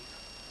grape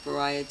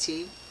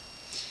variety.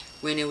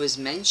 When it was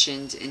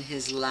mentioned in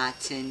his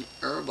Latin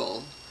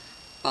Herbal,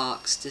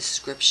 Bach's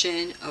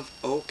description of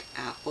oak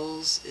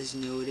apples is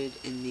noted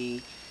in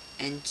the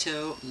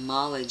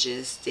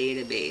entomologist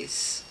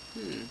database.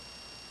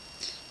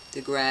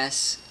 The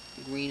grass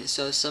green.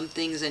 So some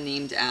things are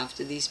named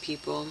after these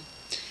people.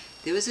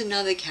 There was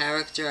another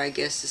character, I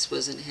guess this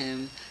wasn't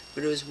him,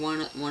 but it was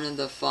one of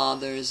the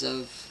fathers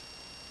of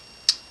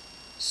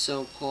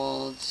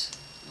so-called,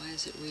 why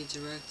is it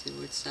redirected?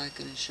 What's that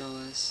going to show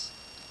us?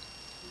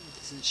 It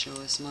doesn't show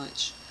us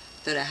much.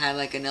 Thought it had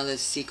like another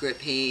secret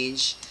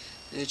page.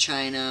 They're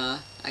trying to,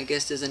 I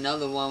guess there's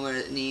another one where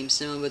it names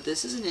similar, but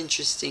this is an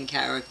interesting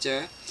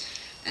character.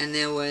 And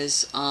there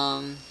was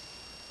another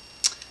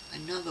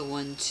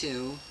one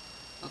too.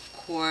 Of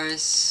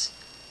course,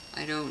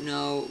 I don't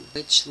know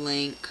which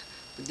link,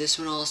 but this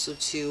one also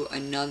too, a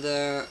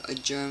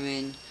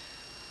German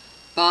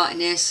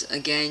botanist.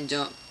 Again,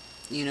 don't,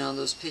 you know,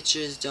 those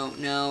pictures, don't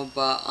know,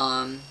 but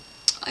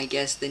I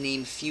guess the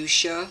name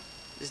Fuchsia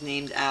is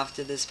named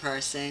after this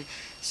person.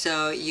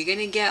 So you're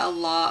gonna get a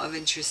lot of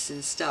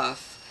interesting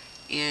stuff.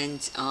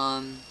 And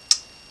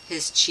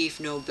his chief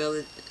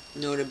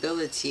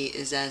notability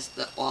is as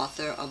the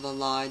author of a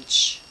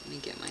large, let me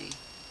get my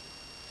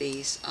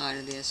face out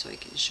of there so I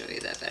can show you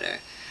that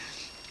better.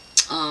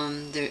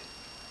 There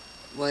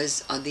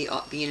was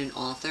being an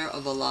author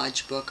of a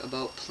large book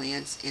about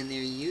plants and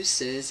their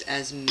uses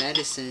as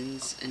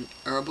medicines, and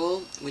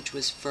Herbal, which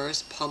was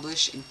first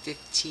published in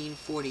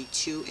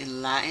 1542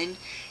 in Latin.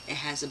 It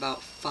has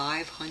about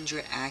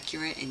 500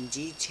 accurate and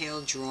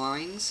detailed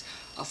drawings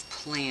of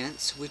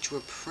plants which were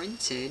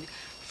printed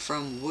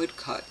from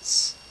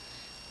woodcuts,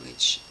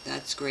 which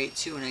that's great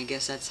too. And I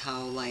guess that's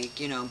how, like,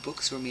 you know,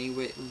 books were made,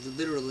 with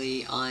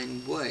literally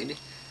on wood.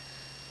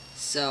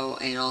 So,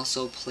 and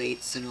also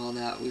plates and all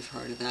that, we've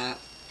heard of that.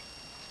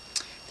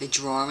 The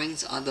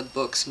drawings are the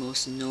book's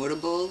most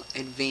notable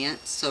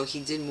advance. So he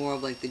did more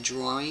of like the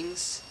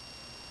drawings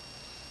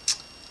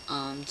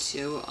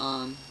too,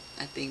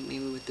 I think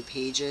maybe with the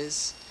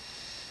pages.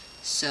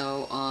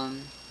 So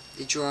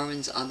the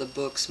drawings are the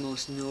book's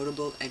most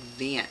notable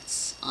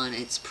advance on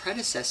its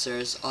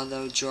predecessors.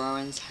 Although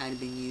drawings had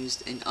been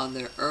used in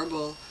other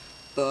herbal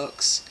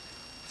books,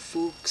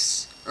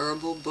 Fuchs'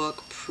 herbal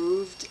book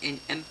proved and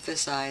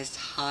emphasized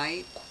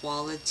high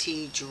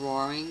quality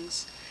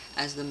drawings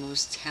as the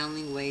most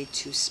telling way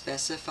to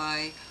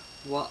specify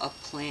what a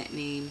plant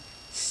name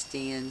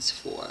stands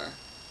for.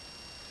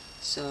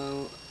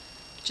 So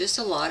just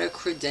a lot of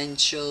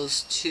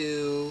credentials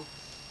to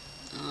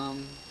I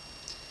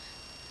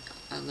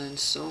learned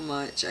so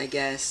much, I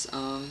guess.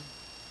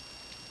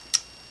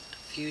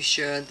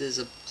 Fuchsia, there's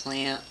a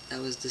plant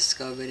that was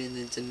discovered in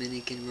the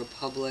Dominican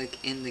Republic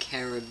in the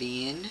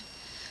Caribbean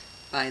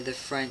by the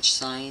French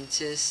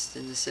scientists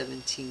in the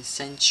 17th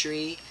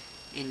century,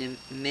 and a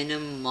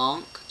Minim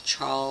monk,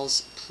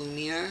 Charles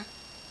Plumier.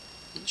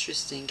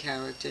 Interesting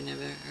character,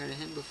 never heard of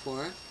him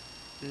before.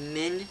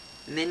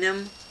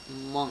 Minim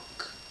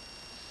monk.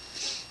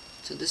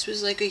 So this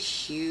was like a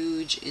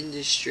huge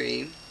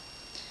industry.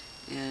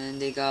 And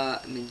they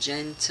got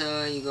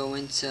magenta. You go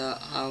into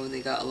how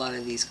they got a lot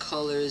of these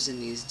colors and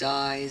these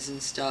dyes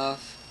and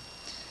stuff.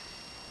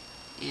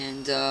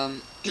 And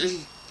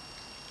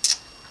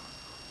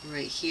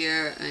right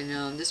here,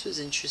 and this was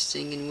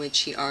interesting, in which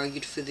he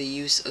argued for the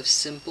use of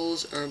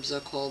simples. Herbs are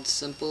called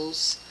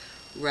simples,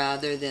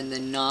 rather than the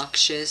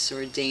noxious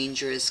or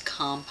dangerous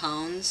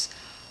compounds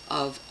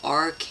of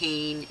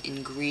arcane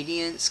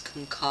ingredients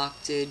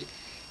concocted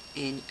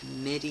in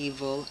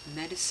medieval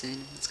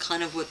medicine. It's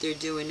kind of what they're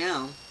doing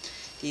now.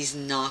 These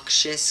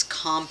noxious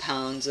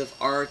compounds of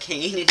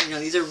arcane,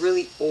 and these are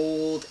really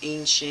old,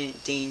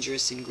 ancient,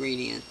 dangerous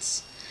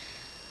ingredients.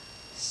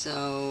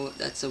 So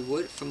that's a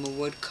wood from a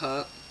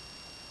woodcut.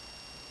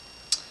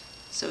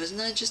 So isn't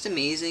that just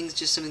amazing?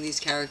 Just some of these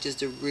characters,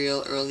 the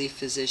real early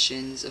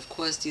physicians. Of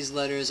course, these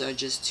letters are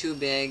just too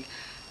big.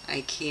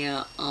 I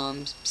can't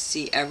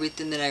see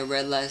everything that I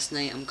read last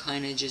night. I'm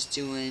kind of just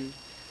doing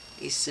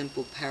a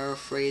simple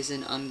paraphrase,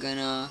 and I'm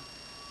gonna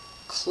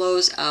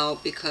close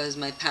out because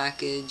my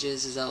package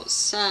is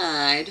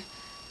outside.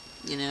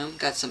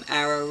 Got some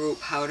arrowroot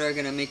powder.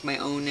 Gonna make my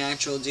own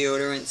natural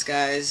deodorants,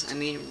 guys. I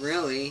mean,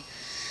 really.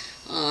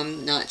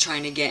 Not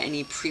trying to get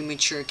any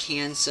premature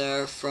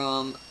cancer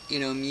from,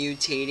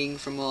 mutating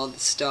from all the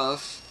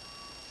stuff.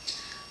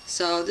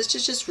 So this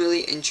is just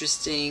really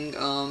interesting.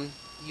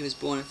 He was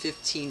born in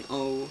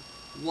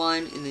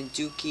 1501 in the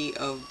Duchy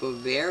of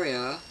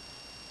Bavaria.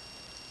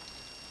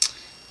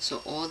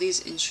 So all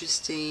these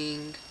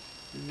interesting,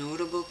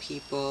 notable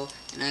people,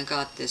 and I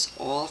got this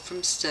all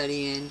from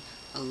studying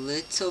a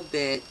little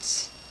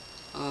bit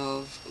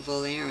of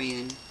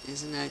Valerian.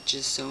 Isn't that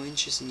just so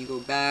interesting? You go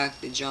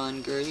back to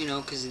John Gerd,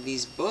 because of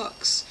these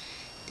books.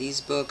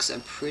 These books are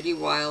pretty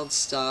wild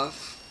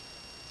stuff.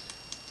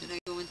 Did I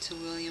go into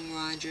William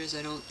Rogers?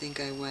 I don't think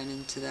I went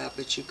into that,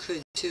 but you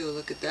could too.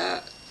 Look at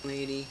that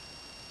lady.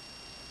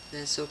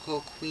 That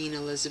so-called Queen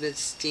Elizabeth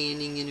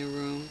standing in a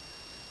room.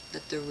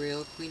 That the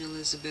real Queen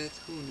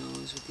Elizabeth? Who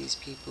knows with these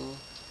people?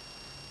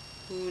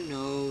 Who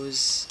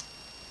knows?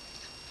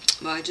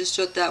 But I just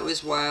thought that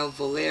was wild.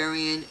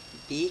 Valerian,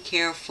 be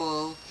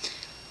careful.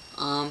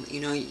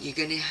 You're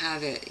going to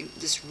have it.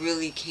 This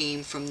really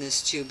came from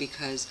this too,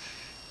 because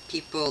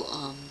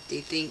people,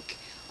 they think,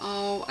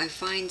 oh, I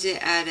find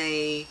it at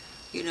a,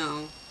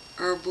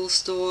 herbal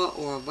store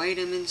or a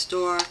vitamin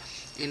store.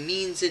 It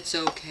means it's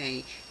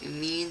okay. It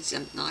means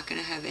I'm not going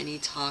to have any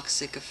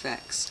toxic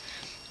effects.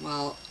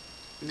 Well,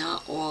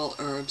 not all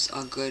herbs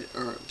are good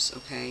herbs,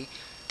 okay?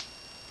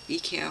 Be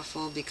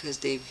careful, because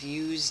they've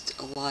used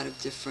a lot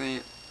of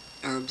different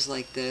herbs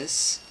like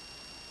this,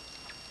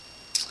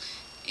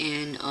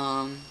 and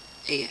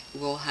it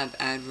will have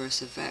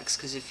adverse effects,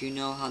 because if you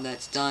know how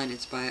that's done,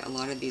 it's by a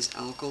lot of these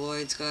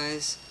alkaloids,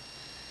 guys,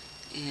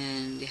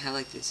 and they have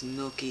like this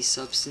milky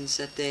substance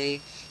that they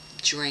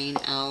drain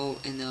out,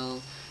 and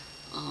they'll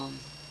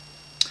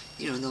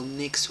they'll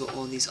mix with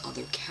all these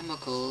other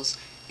chemicals,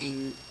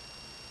 and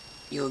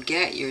you'll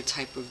get your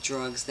type of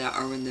drugs that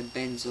are in the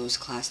benzos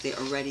class. They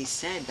already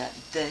said that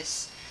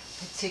this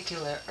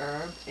particular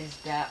herb is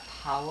that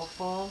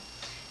powerful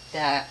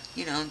that,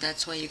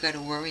 that's why you got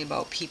to worry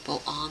about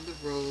people on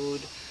the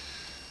road,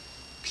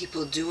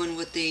 people doing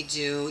what they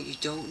do. You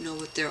don't know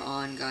what they're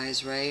on,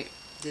 guys, right?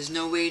 There's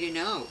no way to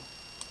know.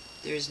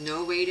 There's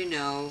no way to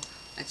know.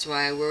 That's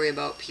why I worry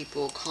about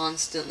people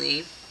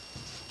constantly.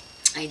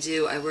 I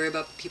do. I worry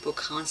about people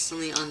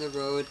constantly on the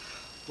road,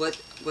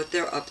 what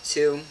they're up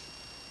to.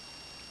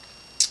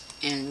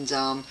 And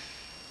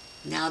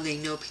now they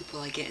know people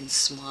are getting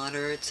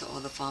smarter to all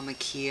the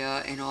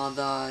pharmakia and all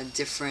the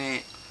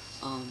different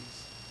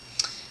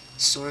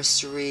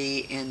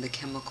sorcery and the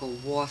chemical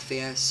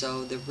warfare,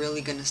 so they're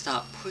really going to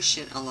stop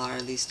pushing a lot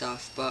of these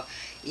stuff. But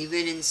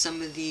even in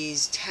some of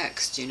these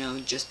texts,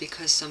 just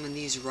because some of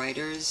these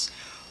writers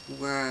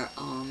were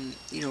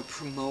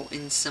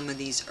promoting some of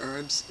these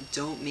herbs,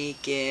 don't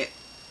make it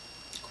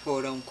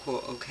quote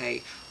unquote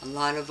okay. A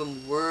lot of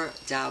them were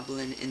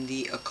dabbling in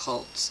the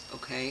occult,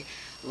 okay?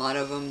 A lot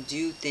of them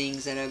do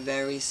things that are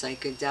very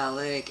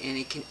psychedelic, and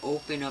it can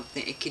open up,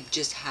 it could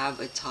just have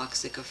a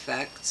toxic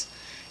effect.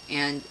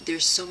 And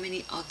there's so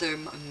many other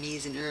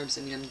amazing herbs.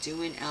 I mean, I'm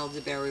doing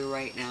elderberry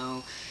right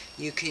now.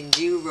 You can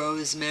do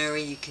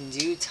rosemary, you can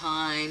do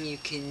thyme, you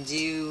can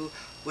do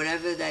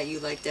whatever that you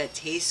like that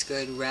tastes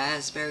good.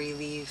 Raspberry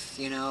leaf,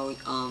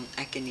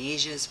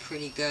 echinacea is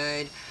pretty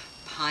good.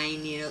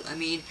 Pine needle. I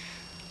mean,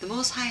 the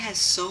Most High has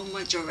so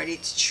much already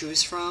to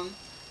choose from.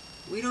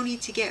 We don't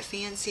need to get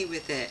fancy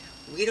with it.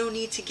 We don't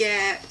need to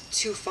get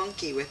too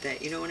funky with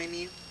it. You know what I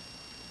mean?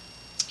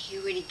 He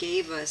already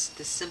gave us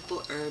the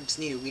simple herbs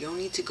needed. We don't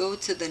need to go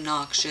to the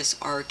noxious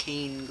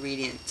arcane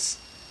ingredients.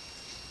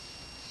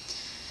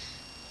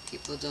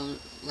 People don't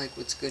like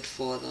what's good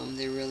for them.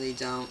 They really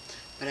don't.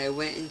 But I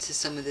went into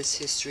some of this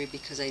history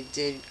because I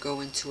did go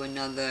into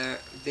another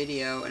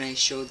video and I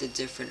showed the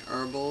different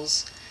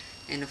herbals.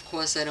 And of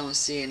course I don't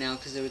see it now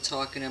because they were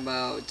talking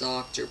about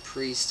doctor,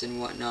 priest, and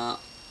whatnot.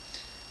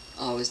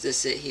 Oh, is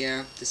this it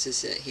here? This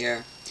is it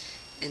here.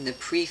 In the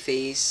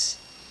preface,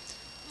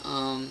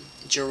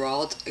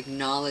 Gerald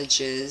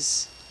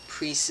acknowledges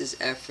priest's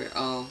effort.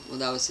 Oh, well,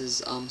 that was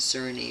his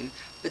surname.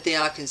 But they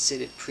are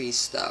considered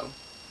priests, though.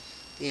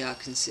 They are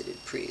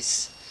considered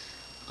priests.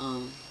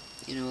 You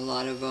know, a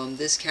lot of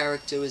this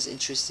character was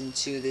interesting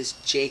too. This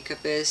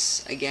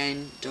Jacobus,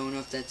 again, don't know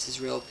if that's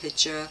his real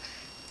picture.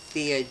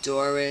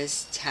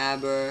 Theodorus,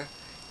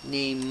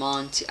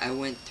 Tabernaemontanus. I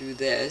went through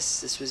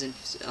this. This was in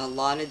a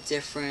lot of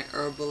different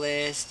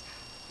herbalists.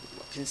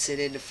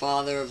 Considered the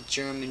father of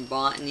German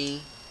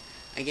botany.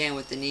 Again,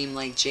 with the name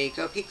like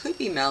Jacob, he could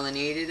be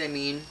melanated. I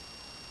mean,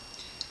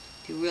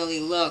 if you really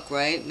look,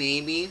 right?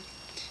 Maybe.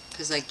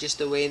 Because like just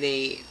the way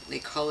they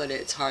colored it,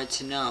 it's hard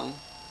to know.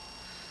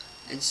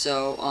 And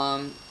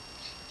so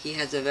he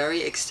has a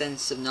very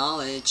extensive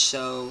knowledge,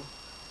 so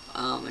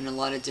in a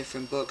lot of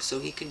different books, so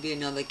he could be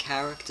another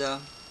character.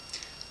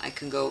 I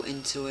can go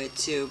into it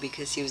too,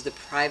 because he was the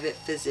private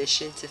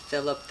physician to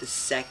Philip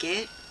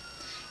II,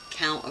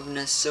 Count of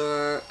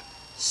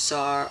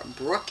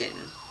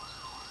Nassau-Saarbrücken.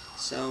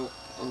 So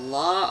a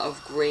lot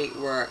of great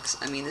works.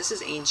 I mean, this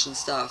is ancient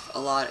stuff, a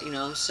lot, you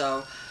know,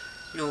 so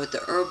you know, with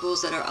the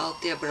herbals that are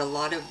out there, but a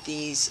lot of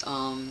these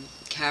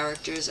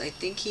characters, I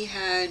think he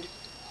had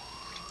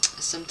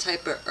some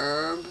type of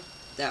herb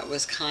that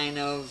was kind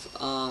of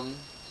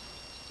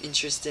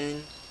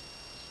interesting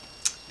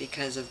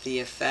because of the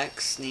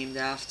effects named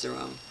after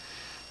him.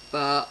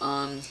 But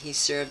he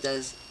served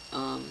as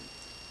a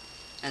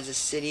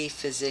city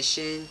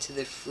physician to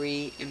the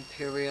Free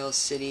Imperial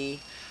City.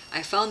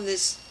 I found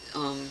this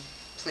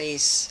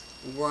place,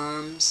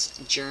 Worms,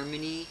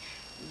 Germany,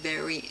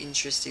 very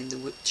interesting,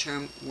 the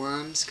term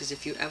worms, because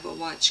if you ever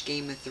watch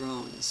Game of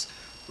Thrones,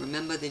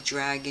 remember the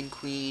Dragon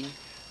Queen,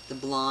 the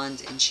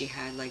blonde, and she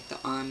had like the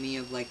army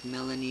of like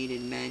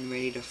melanated men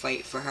ready to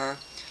fight for her?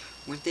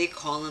 Weren't they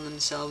calling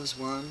themselves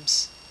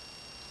worms?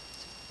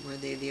 Were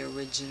they the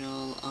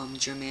original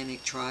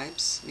Germanic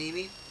tribes,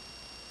 maybe?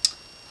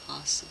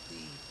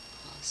 Possibly.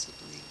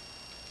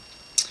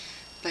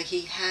 But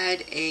he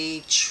had a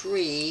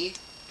tree,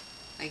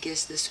 I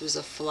guess this was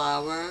a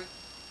flower,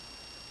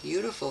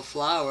 beautiful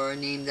flower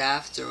named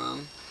after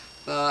him,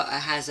 but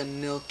it has a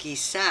milky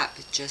sap,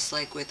 just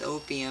like with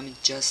opium,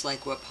 just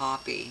like with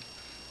poppy.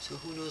 So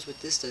who knows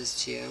what this does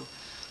to you.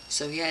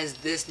 So he has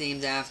this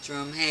named after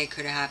him. Hey, it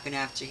could have happened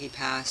after he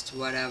passed,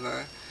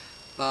 whatever.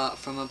 But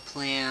from a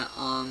plant,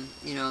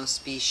 you know,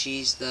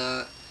 species,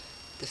 the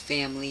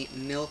family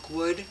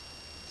milkwood.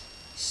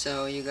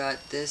 So you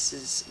got this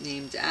is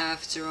named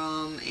after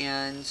him,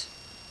 and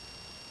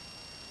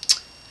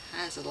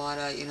has a lot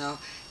of, you know,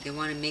 they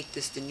want to make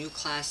this the new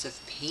class of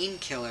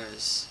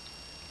painkillers.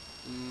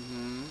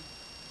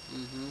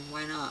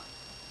 Why not?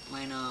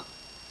 Why not?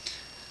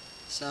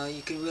 So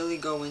you could really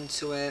go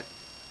into it.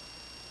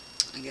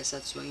 I guess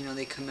that's what, you know,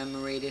 they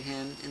commemorated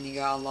him, and they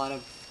got a lot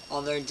of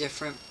other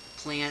different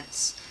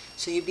plants.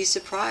 So you'd be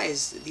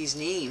surprised, these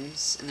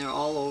names, and they're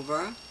all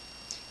over,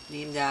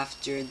 named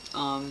after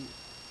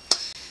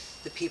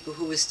the people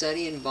who were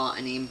studying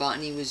botany. And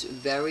botany was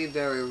very,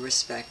 very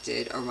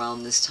respected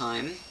around this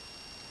time.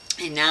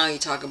 And now you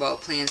talk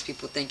about plants,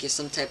 people think you're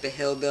some type of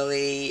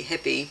hillbilly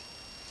hippie.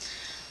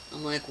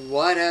 I'm like,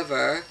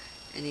 whatever.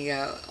 And you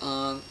got,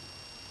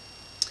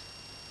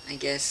 I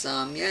guess,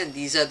 yeah,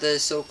 these are the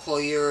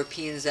so-called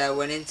Europeans that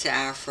went into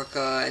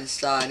Africa and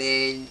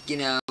started, you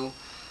know,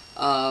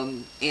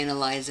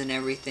 analyzing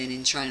everything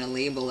and trying to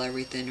label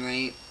everything,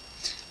 right?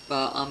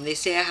 But they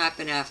say it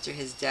happened after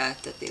his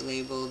death that they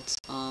labeled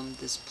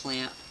this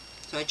plant.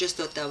 So I just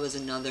thought that was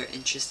another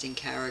interesting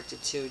character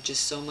too.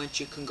 Just so much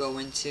you can go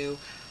into.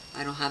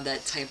 I don't have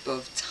that type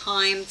of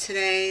time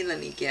today. Let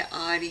me get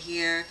out of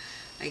here.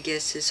 I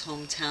guess his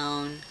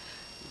hometown,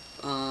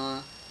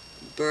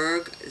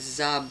 Berg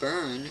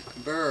Zabern,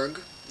 Berg,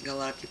 you got a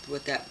lot of people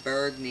with that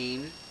Berg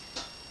name,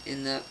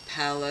 in the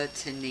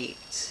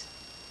Palatinate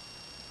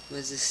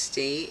was a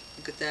state.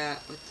 Look at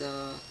that with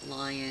the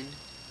lion.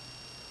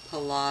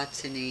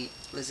 Palatinate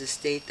was a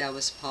state that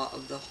was part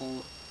of the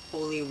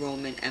Holy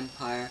Roman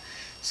Empire.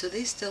 So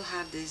they still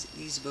have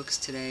these books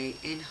today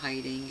in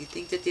hiding. You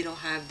think that they don't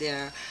have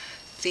their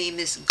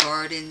famous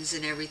gardens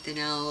and everything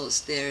else,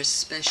 their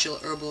special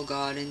herbal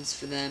gardens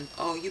for them?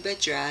 Oh, you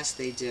bet your ass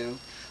they do.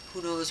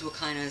 Who knows what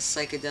kind of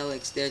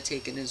psychedelics they're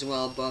taking as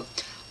well, but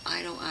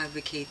I don't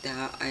advocate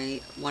that.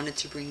 I wanted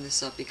to bring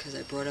this up because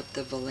I brought up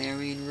the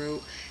Valerian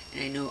root,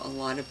 and I know a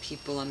lot of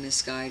people are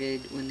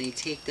misguided. When they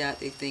take that,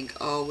 they think,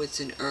 oh,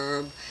 it's an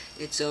herb,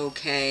 it's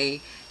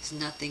okay, there's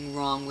nothing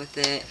wrong with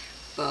it,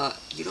 but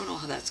you don't know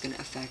how that's going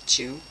to affect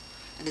you.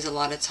 and there's a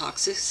lot of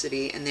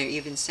toxicity, and they're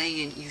even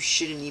saying you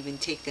shouldn't even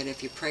take that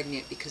if you're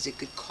pregnant because it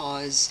could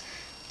cause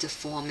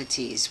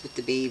deformities with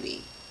the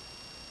baby.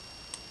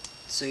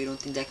 So you don't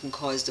think that can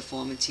cause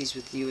deformities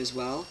with you as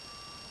well?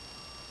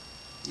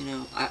 You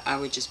know, I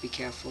would just be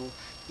careful.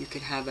 You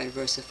could have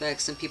adverse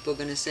effects. Some people are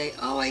going to say,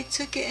 oh, I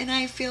took it and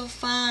I feel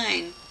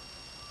fine.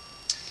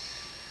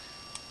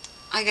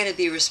 I got to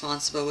be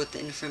responsible with the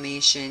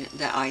information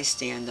that I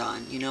stand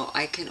on. You know,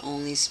 I can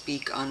only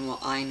speak on what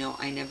I know.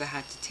 I never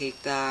had to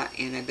take that,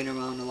 and I've been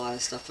around a lot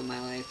of stuff in my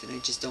life, and I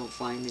just don't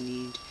find the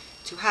need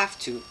to have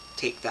to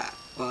take that.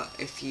 But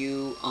if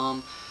you,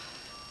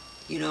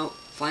 you know,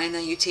 find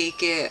that you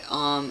take it,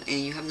 and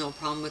you have no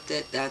problem with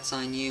it, that's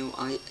on you.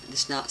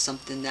 It's not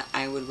something that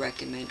I would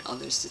recommend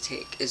others to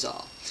take, is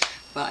all.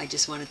 But I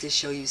just wanted to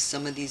show you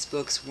some of these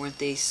books. Weren't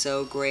they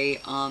so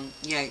great?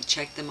 Yeah,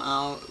 check them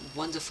out.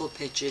 Wonderful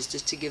pictures,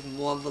 just to give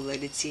more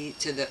validity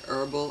to the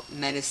herbal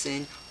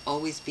medicine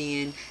always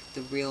being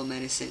the real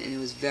medicine. And it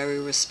was very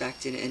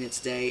respected in its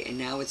day, and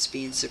now it's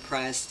being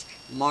suppressed,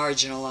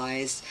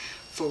 marginalized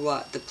for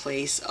what? The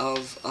place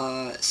of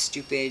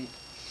stupid,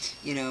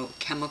 you know,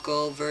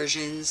 chemical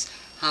versions.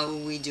 How are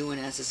we doing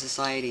as a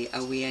society?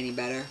 Are we any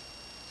better?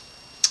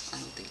 I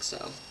don't think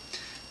so.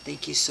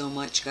 Thank you so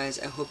much, guys.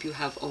 I hope you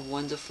have a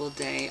wonderful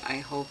day. I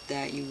hope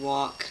that you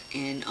walk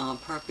in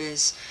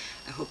purpose.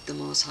 I hope the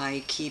Most High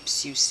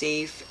keeps you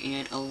safe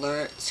and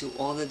alert to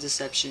all the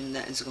deception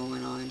that is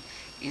going on.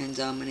 And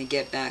I'm going to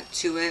get back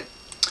to it.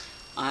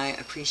 I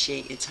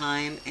appreciate your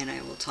time, and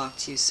I will talk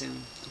to you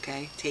soon.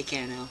 Okay? Take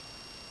care now.